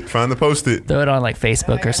post-it. Find the post-it. Throw it on like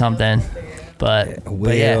Facebook or something. But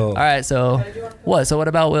yeah. Will. All right. So what? So what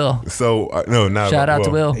about Will? So no, not Shout out to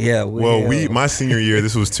Will. Yeah, Well, my senior year,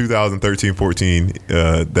 this was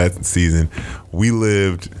 2013-14, that season. We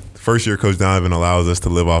lived, first year Coach Donovan allows us to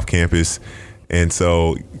live off campus. And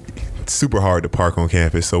so it's super hard to park on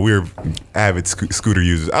campus. So we were avid scooter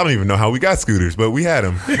users. I don't even know how we got scooters, but we had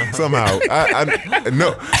them somehow. I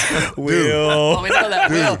no. Well, we know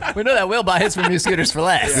that Will. We know that Will buy his from New Scooters for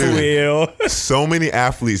less. Will. So many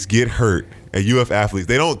athletes get hurt. At UF athletes,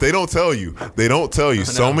 they don't tell you. They don't tell you.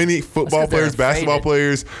 So many football 'cause they're players, basketball afraid.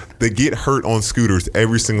 players, they get hurt on scooters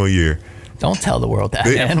every single year. Don't tell the world that,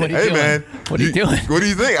 man. What are you doing? Man, What are you doing? What do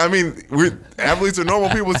you think? I mean, athletes are normal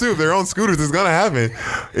people too. If they're on scooters, it's gonna happen.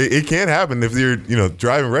 It can happen if you're,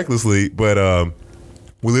 driving recklessly. But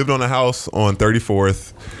we lived on a house on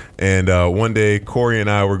 34th, and one day Corey and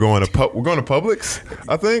I were going to Publix.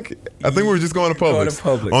 I think we were just going to Publix,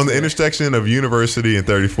 Going to Publix, on the yeah. intersection of University and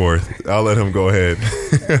 34th. I'll let him go ahead.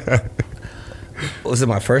 Was it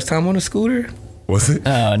my first time on a scooter? Was it?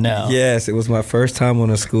 Oh no. Yes, it was my first time on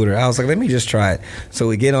a scooter. I was like, let me just try it. So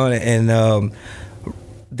we get on it, and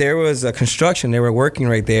there was a construction. They were working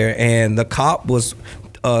right there, and the cop was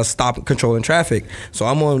stopping, controlling traffic. So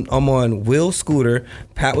I'm on Will's scooter.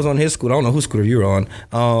 Pat was on his scooter. I don't know whose scooter you were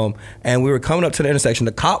on. And we were coming up to the intersection.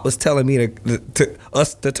 The cop was telling me to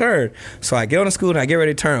us to turn. So I get on the scooter. I get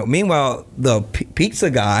ready to turn. Meanwhile, the pizza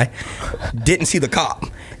guy didn't see the cop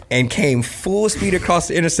and came full speed across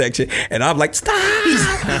the intersection. And I'm like, stop!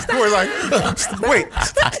 Corey's like, wait,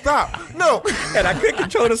 stop, no. And I couldn't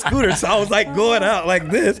control the scooter, so I was like going out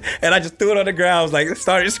like this, and I just threw it on the ground. I was like,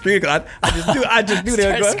 started screaming. I just knew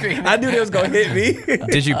they was gonna hit me.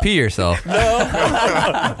 Did you pee yourself?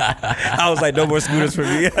 I was like, no more scooters for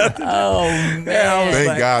me. Oh man.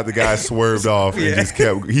 Thank God the guy swerved off and just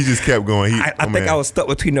kept going. I think I was stuck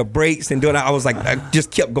between the brakes and doing that. I was like, I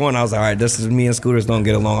just kept going. I was like, all right, this is me and scooters don't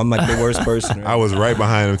get along. I'm like the worst person. I was right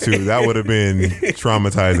behind him too. That would have been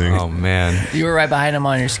traumatizing. Oh man. You were right behind him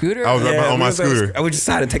on your scooter. I was right behind on my scooter. I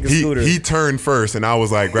decided to take a scooter. He turned first, and I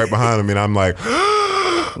was like right behind him, and I'm like,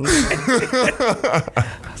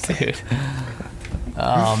 Dude.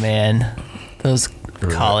 Oh man, those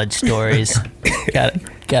college stories.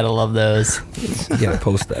 Gotta love those. You gotta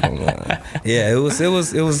post that online. Yeah, it was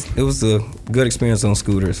a good experience on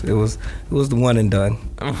scooters. It was the one and done.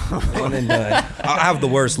 One and done. I have the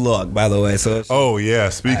worst luck, by the way. So oh yeah.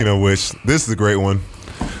 Speaking of which, this is a great one.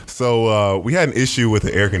 So we had an issue with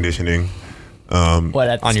the air conditioning. What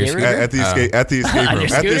at the On your skate scooter? room? At the escape On room.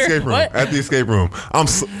 your At the scooter? escape room. What? At the escape room.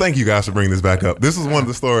 Thank you guys for bringing this back up. This was one of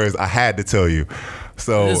the stories I had to tell you.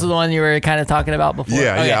 So This is the one you were kind of talking about before.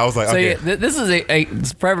 Yeah, yeah, I was like, so okay. yeah, this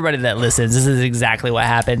is for everybody that listens. This is exactly what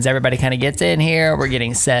happens. Everybody kind of gets in here. We're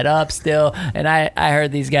getting set up still, and I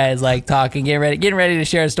heard these guys like talking, getting ready to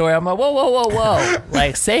share a story. I'm like, whoa,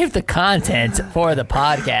 like save the content for the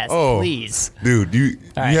podcast, please. Dude, you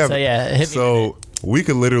right, have so yeah, hit me with so we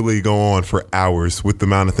could literally go on for hours with the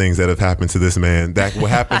amount of things that have happened to this man that will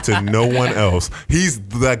happen to no one else. He's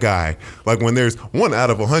that guy. Like when there's 1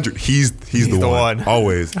 out of 100, he's the one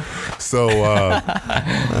always. So we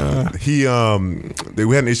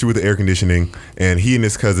had an issue with the air conditioning, and he and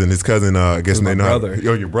his cousin, I guess they know brother.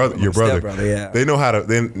 your brother, stepbrother, yeah. They knew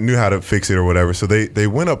how to fix it or whatever. So they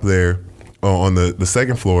went up there on the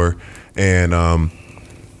second floor, and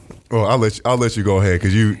well, I'll let you go ahead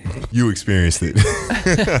because you experienced it.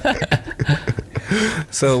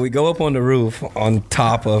 So we go up on the roof on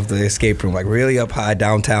top of the escape room, like really up high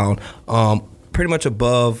downtown, pretty much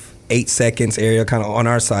above 8 seconds area, kind of on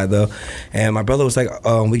our side though. And my brother was like,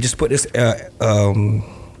 we just put this,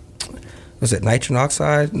 was it nitrogen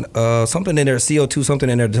oxide? Something in there, CO2, something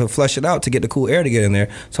in there to flush it out to get the cool air to get in there.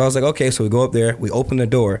 So I was like, okay, so we go up there, we open the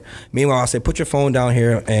door. Meanwhile, I said, put your phone down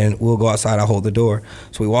here and we'll go outside, I'll hold the door.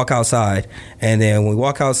 So we walk outside, and then when we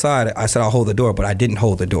walk outside, I said, I'll hold the door, but I didn't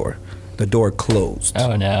hold the door. The door closed.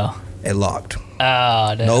 Oh no. It locked.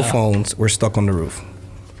 Oh no. No phones. We're stuck on the roof.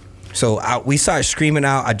 So we started screaming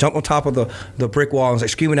out. I jumped on top of the brick wall and was like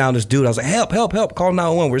screaming out at this dude. I was like, help, help, help, call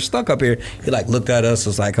 911. We're stuck up here. He like looked at us,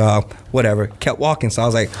 was like, whatever, kept walking. So I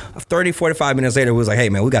was like, 30, 45 minutes later, we was like, hey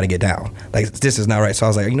man, we got to get down. Like, this is not right. So I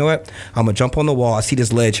was like, you know what? I'm going to jump on the wall. I see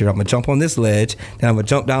this ledge here. I'm going to jump on this ledge. Then I'm going to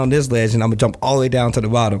jump down this ledge and I'm going to jump all the way down to the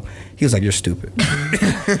bottom. He was like, you're stupid.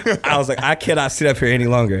 I was like, I cannot sit up here any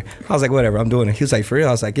longer. I was like, whatever, I'm doing it. He was like, for real?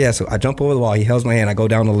 I was like, yeah. So I jump over the wall. He holds my hand. I go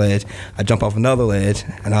down the ledge. I jump off another ledge.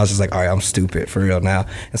 And I was just like, all right, I'm stupid for real now.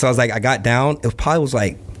 And so I was like, I got down. It probably was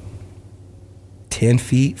like 10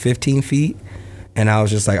 feet, 15 feet. And I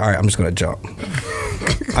was just like, all right, I'm just going to jump.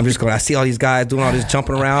 I see all these guys doing all this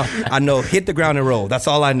jumping around. I know, hit the ground and roll. That's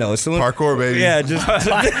all I know. Parkour, baby. Yeah, just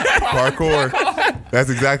parkour. That's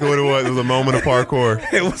exactly what it was. It was a moment of parkour.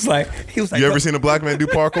 It was like, he was like, you ever seen a black man do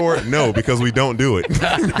parkour? No, because we don't do it.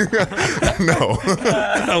 No.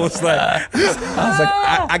 I was like,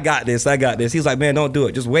 I got this. He was like, man, don't do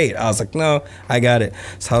it. Just wait. I was like, no, I got it.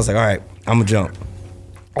 So I was like, all right, I'm going to jump.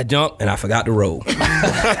 I jumped and I forgot to roll.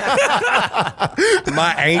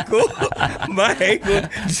 my ankle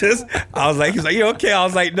just, I was like, he's like, you okay? I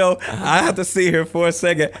was like, no, I have to sit here for a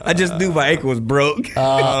second. I just knew my ankle was broke.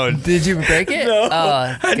 Oh, did you break it? No,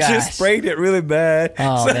 I just sprained it really bad.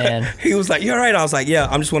 Oh, so man. He was like, you all right? I was like, yeah,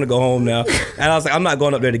 I just want to go home now. And I was like, I'm not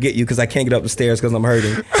going up there to get you because I can't get up the stairs because I'm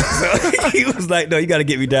hurting. So he was like, no, you got to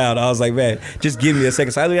get me down. I was like, man, just give me a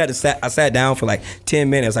second. So I literally I sat down for like 10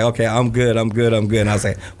 minutes. Like, okay, I'm good. And I was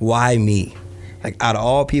like, why me? Like, out of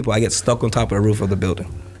all people, I get stuck on top of the roof of the building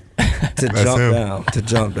to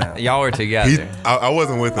jump down. Y'all were together. I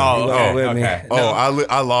wasn't with him. Okay.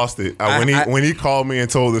 I lost it. When he called me and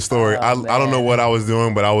told the story, I don't know what I was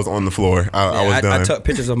doing, but I was on the floor. I was done. I took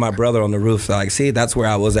pictures of my brother on the roof. So like, see, that's where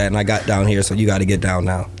I was at, and I got down here. So you got to get down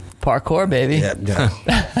now. Parkour, baby. Yeah.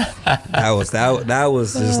 that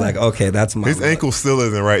was just like, okay, that's my. His ankle still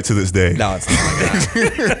isn't right to this day. No, it's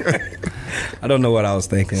not. I don't know what I was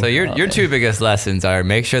thinking. So your two biggest lessons are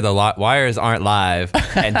make sure the wires aren't live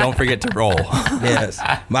and don't forget to roll. Yes.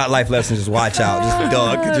 My life lesson is watch out. Just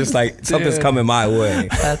duck. Just like something's coming my way.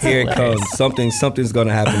 Here it comes. Something's going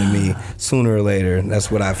to happen to me sooner or later. And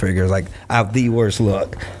that's what I figure. Like, I have the worst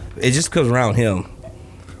luck. It just comes around him.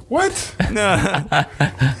 What? Not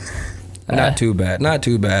too bad.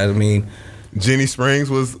 I mean, Jenny Springs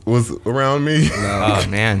was around me. No. Oh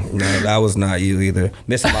man, no, that was not you either.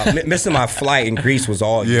 Missing my flight in Greece was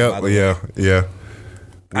all you. Yeah.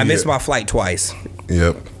 I missed my flight twice.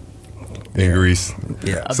 Yep. In Greece.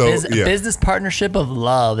 Yeah. A business partnership of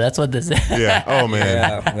love. That's what this is. Yeah. Oh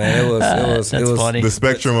man. Yeah, man. It was funny. The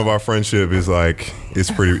spectrum of our friendship is like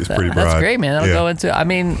it's pretty broad. That's great, man. That'll Yeah. go into. I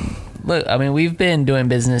mean, look. I mean, we've been doing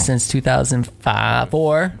business since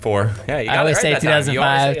 2004. Yeah, you I always say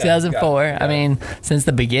 2005, 2004. Yeah. I mean, since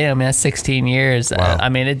the beginning. I mean, that's 16 years. Wow. I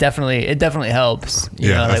mean, it definitely helps. You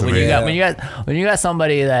Yeah, know, that's like when you got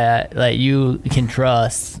somebody that like you can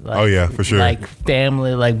trust. Like, Oh, yeah, for sure. Like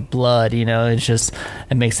family, like blood. You know, it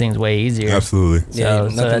makes things way easier. Absolutely. So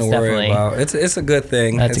nothing that's to worry definitely about. It's a good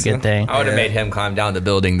thing. that's a good thing. I would have made him climb down the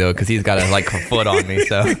building though, because he's got a foot on me.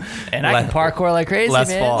 So And I can parkour like crazy, less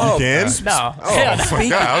man. fall. You can? No. Oh my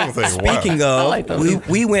God! I was gonna say, wow. Speaking of, like those.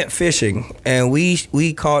 we went fishing and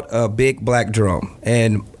we caught a big black drum,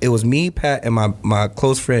 and it was me, Pat, and my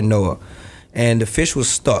close friend Noah, and the fish was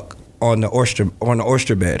stuck on the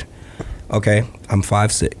oyster bed. Okay, I'm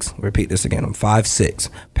 5'6". Repeat this again. I'm 5'6".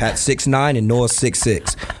 Pat's 6'9", and Noah's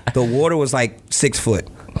 6'6". The water was like 6 foot.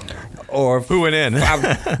 Or who went in?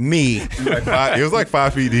 Me. It was like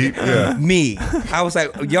 5 feet deep. Yeah. Me. I was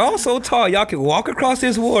like, y'all so tall, y'all can walk across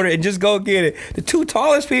this water and just go get it. The two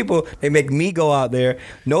tallest people, they make me go out there,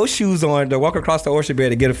 no shoes on, to walk across the oyster bed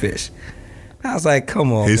to get a fish. I was like,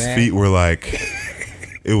 come on, His man. feet were like,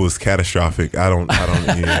 it was catastrophic. I don't.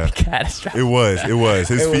 Yeah. Catastrophic. It was.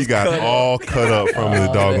 His feet got all cut up from the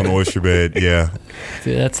doggone oyster bed. Yeah.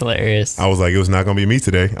 Dude, that's hilarious. I was like, it was not gonna be me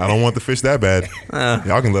today. I don't want the fish that bad.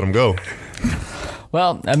 Y'all can let them go.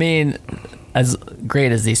 Well, I mean, as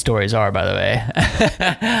great as these stories are, by the way,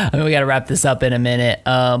 I mean, we got to wrap this up in a minute.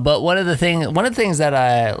 But one of the things that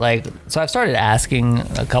I like, so I've started asking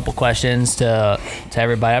a couple questions to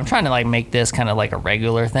everybody. I'm trying to like make this kind of like a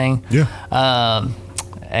regular thing. Yeah.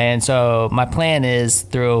 And so my plan is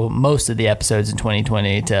through most of the episodes in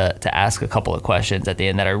 2020 to ask a couple of questions at the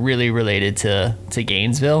end that are really related to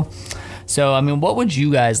Gainesville. So, I mean, what would you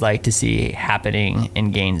guys like to see happening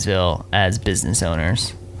in Gainesville as business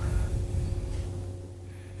owners?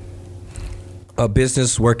 A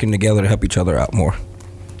business working together to help each other out more.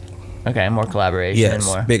 Okay, more collaboration and Yes,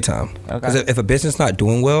 more. big time. Because Okay. if a business not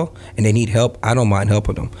doing well and they need help, I don't mind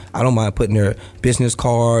helping them. I don't mind putting their business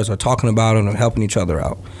cards or talking about them and helping each other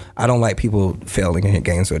out. I don't like people failing in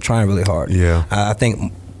games or trying really hard. Yeah. I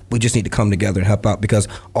think we just need to come together and help out because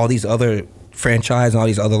all these other franchise and all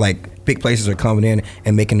these other like big places are coming in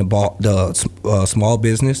and making the small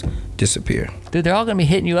business disappear. Dude, they're all gonna be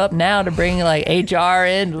hitting you up now to bring like HR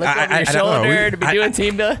in, look over your I don't know. shoulder to be doing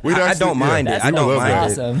team building. I don't mind it. That's I don't love mind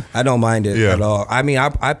that. it. Awesome. I don't mind it Yeah. at all. I mean,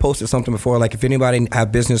 I posted something before, like if anybody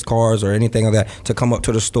have business cards or anything like that, to come up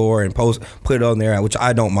to the store and put it on there, which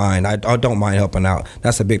I don't mind. I don't mind helping out.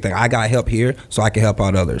 That's a big thing. I got help here, so I can help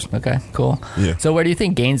out others. Okay, cool. Yeah. So where do you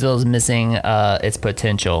think Gainesville is missing its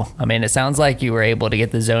potential? I mean, it sounds like you were able to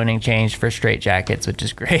get the zoning changed for straight jackets, which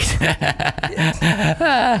is great.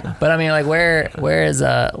 But I mean, like, where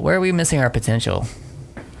are we missing our potential?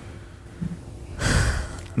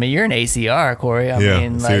 I mean, you're an ACR, Corey. I Yeah,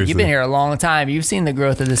 mean, like, seriously. you've been here a long time. You've seen the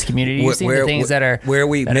growth of this community. You've seen the things that are where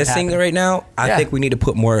we that have missing happened. right now. I Yeah. think we need to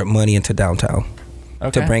put more money into downtown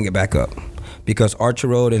Okay. to bring it back up, because Archer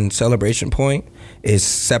Road and Celebration Point is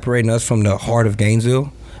separating us from the heart of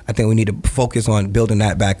Gainesville. I think we need to focus on building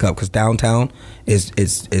that back up because downtown is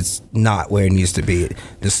not where it needs to be.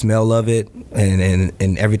 The smell of it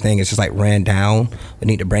and everything is just like ran down. We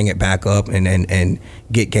need to bring it back up and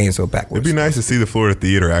get Gainesville back. It'd be nice to see the Florida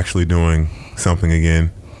Theater actually doing something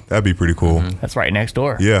again. That'd be pretty cool. That's right next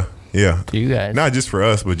door. Yeah, yeah. To you guys. Not just for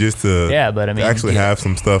us, but just to Yeah, but I mean, to actually yeah. have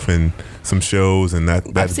some stuff and some shows and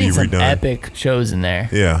I've that'd be seen some redone. epic shows in there.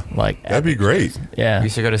 Yeah, Like that'd be epic great. shows. Yeah. You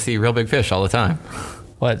used to go to see Real Big Fish all the time.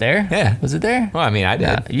 What, there? Yeah. Was it there? Well, I mean, I did.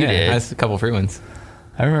 Yeah, you did. That's a couple free ones.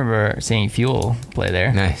 I remember seeing Fuel play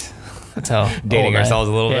there. Nice. That's how Dating old I- ourselves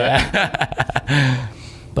a little bit. Yeah.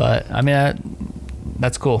 But I mean,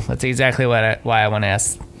 that's cool. That's exactly why I want to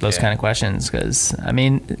ask those Yeah. kind of questions, because I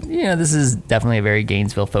mean, you know, this is definitely a very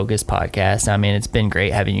Gainesville focused podcast. I mean, it's been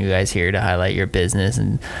great having you guys here to highlight your business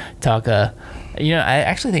and talk. You know, I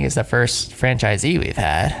actually think it's the first franchisee we've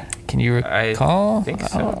had. Can you recall? I think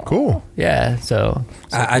so. Cool. Yeah. So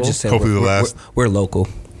I cool. just said Hopefully the we're, last. we're local.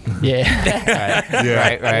 Yeah.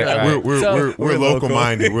 Yeah, Right. So- We're local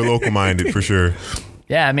minded. We're local minded for sure.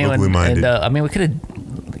 Yeah, I mean, Locally when, minded. and, I mean, we could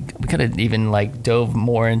have even like dove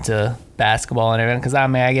more into basketball and everything, because I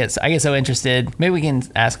mean, I get so interested. Maybe we can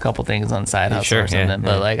ask a couple things on side hustle Sure, or something. yeah,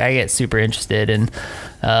 But yeah. like, I get super interested in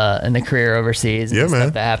the career overseas and Yeah, the man.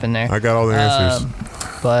 stuff that happened there. I got all the answers.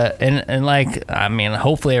 But and like, I mean,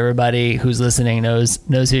 hopefully everybody who's listening knows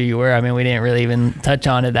who you were. I mean, we didn't really even touch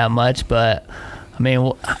on it that much, but I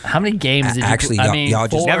mean, how many games did Actually, you? I y'all- mean, y'all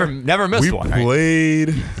just Never missed We one. Right? played.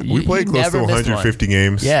 You- We played you close to never missed one. 150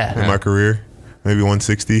 games. Yeah. In my career, maybe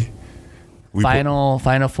 160. We put- Final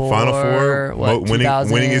four. Final four, What,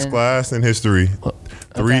 winningest class in history.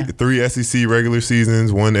 Okay. Three SEC regular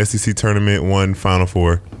seasons, one SEC tournament, one Final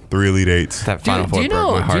Four, 3 Elite Eights. That Final Do Four you broke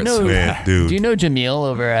know? my Do heart. you know? Man, dude. Do you know Jamil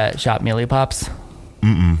over at Shop Mealy Pops?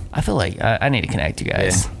 I feel like I need to connect you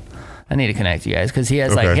guys. I need to connect you guys because he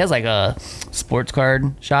has Okay. like a sports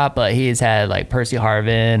card shop, but he's had like Percy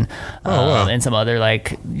Harvin wow. and some other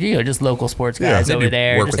like just local sports Yeah. guys They over do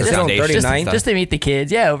there. work just, with the just, foundation just, and stuff. just to meet the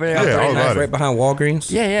kids. Yeah, over there. Yeah, all about it. Right behind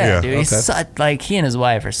Walgreens. Yeah, dude. He's Okay. such like he and his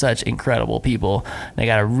wife are such incredible people. They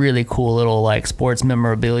got a really cool little like sports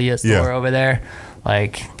memorabilia store Yeah. over there.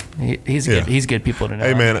 Like he's Yeah. good. He's good people to know.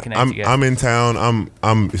 Hey I need to man, connect you guys. I'm in town.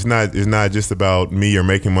 It's not just about me or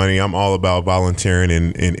making money. I'm all about volunteering,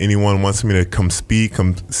 and anyone wants me to come speak,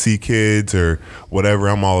 come see kids or whatever.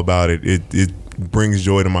 I'm all about it. It brings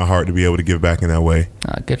joy to my heart to be able to give back in that way.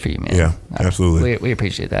 Good for you, man. Yeah, absolutely. We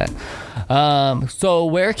appreciate that. So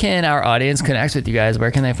where can our audience connect with you guys?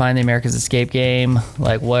 Where can they find the America's Escape Game?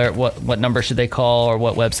 Like what number should they call, or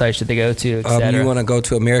what website should they go to, et cetera? You want to go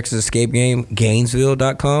to America's Escape Game,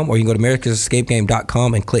 Gainesville.com, or you can go to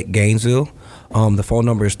americasescapegame.com and click Gainesville. The phone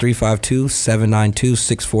number is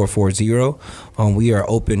 352-792-6440. We are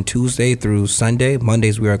open Tuesday through Sunday.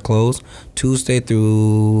 Mondays we are closed. Tuesday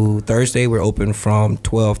through Thursday we're open from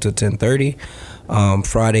 12 to 10:30.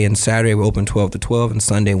 Friday and Saturday we're open 12 to 12, and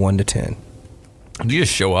Sunday 1 to 10. Do you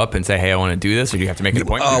just show up and say, "Hey, I want to do this," or do you have to make an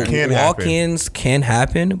appointment? Can happen. Walk-ins can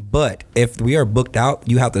happen, but if we are booked out,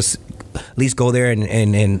 you have to at least go there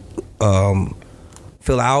and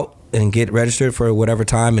fill out and get registered for whatever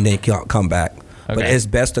time, and then come back. But Okay. it's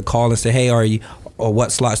best to call and say, "Hey, are you?" or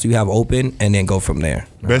 "What slots do you have open?" and then go from there.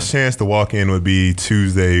 Best chance to walk in would be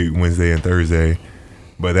Tuesday, Wednesday, and Thursday.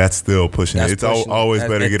 But that's still pushing That's it. It's pushing it. always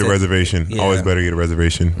better to get a reservation. Yeah. Always better to get a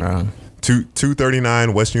reservation. Right.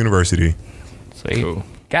 239 West University. Sweet. Cool.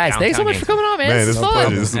 Guys, thanks so much for coming on, man. Man, This this is is a fun.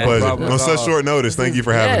 pleasure. This is a pleasure. problem. On such short notice, thank you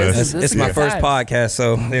for having Yeah, us. this It's is my good first times. podcast,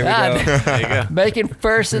 so there we God. go. There you go. Making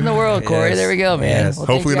first in the world, Corey. Yes. There we go, man. Yes. Well,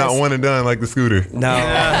 thank Hopefully you guys. not one and done like the scooter.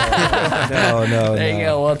 No, no. There you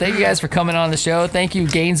go. Well, thank you guys for coming on the show. Thank you,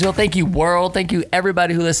 Gainesville. Thank you, world. Thank you,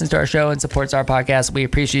 everybody who listens to our show and supports our podcast. We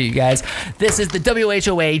appreciate you guys. This is the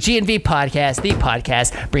WHOA GNV podcast, the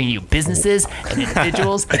podcast bringing you businesses and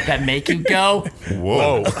individuals that make you go.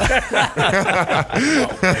 Whoa.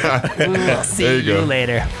 We will see There you you go.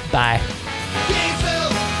 later. Bye.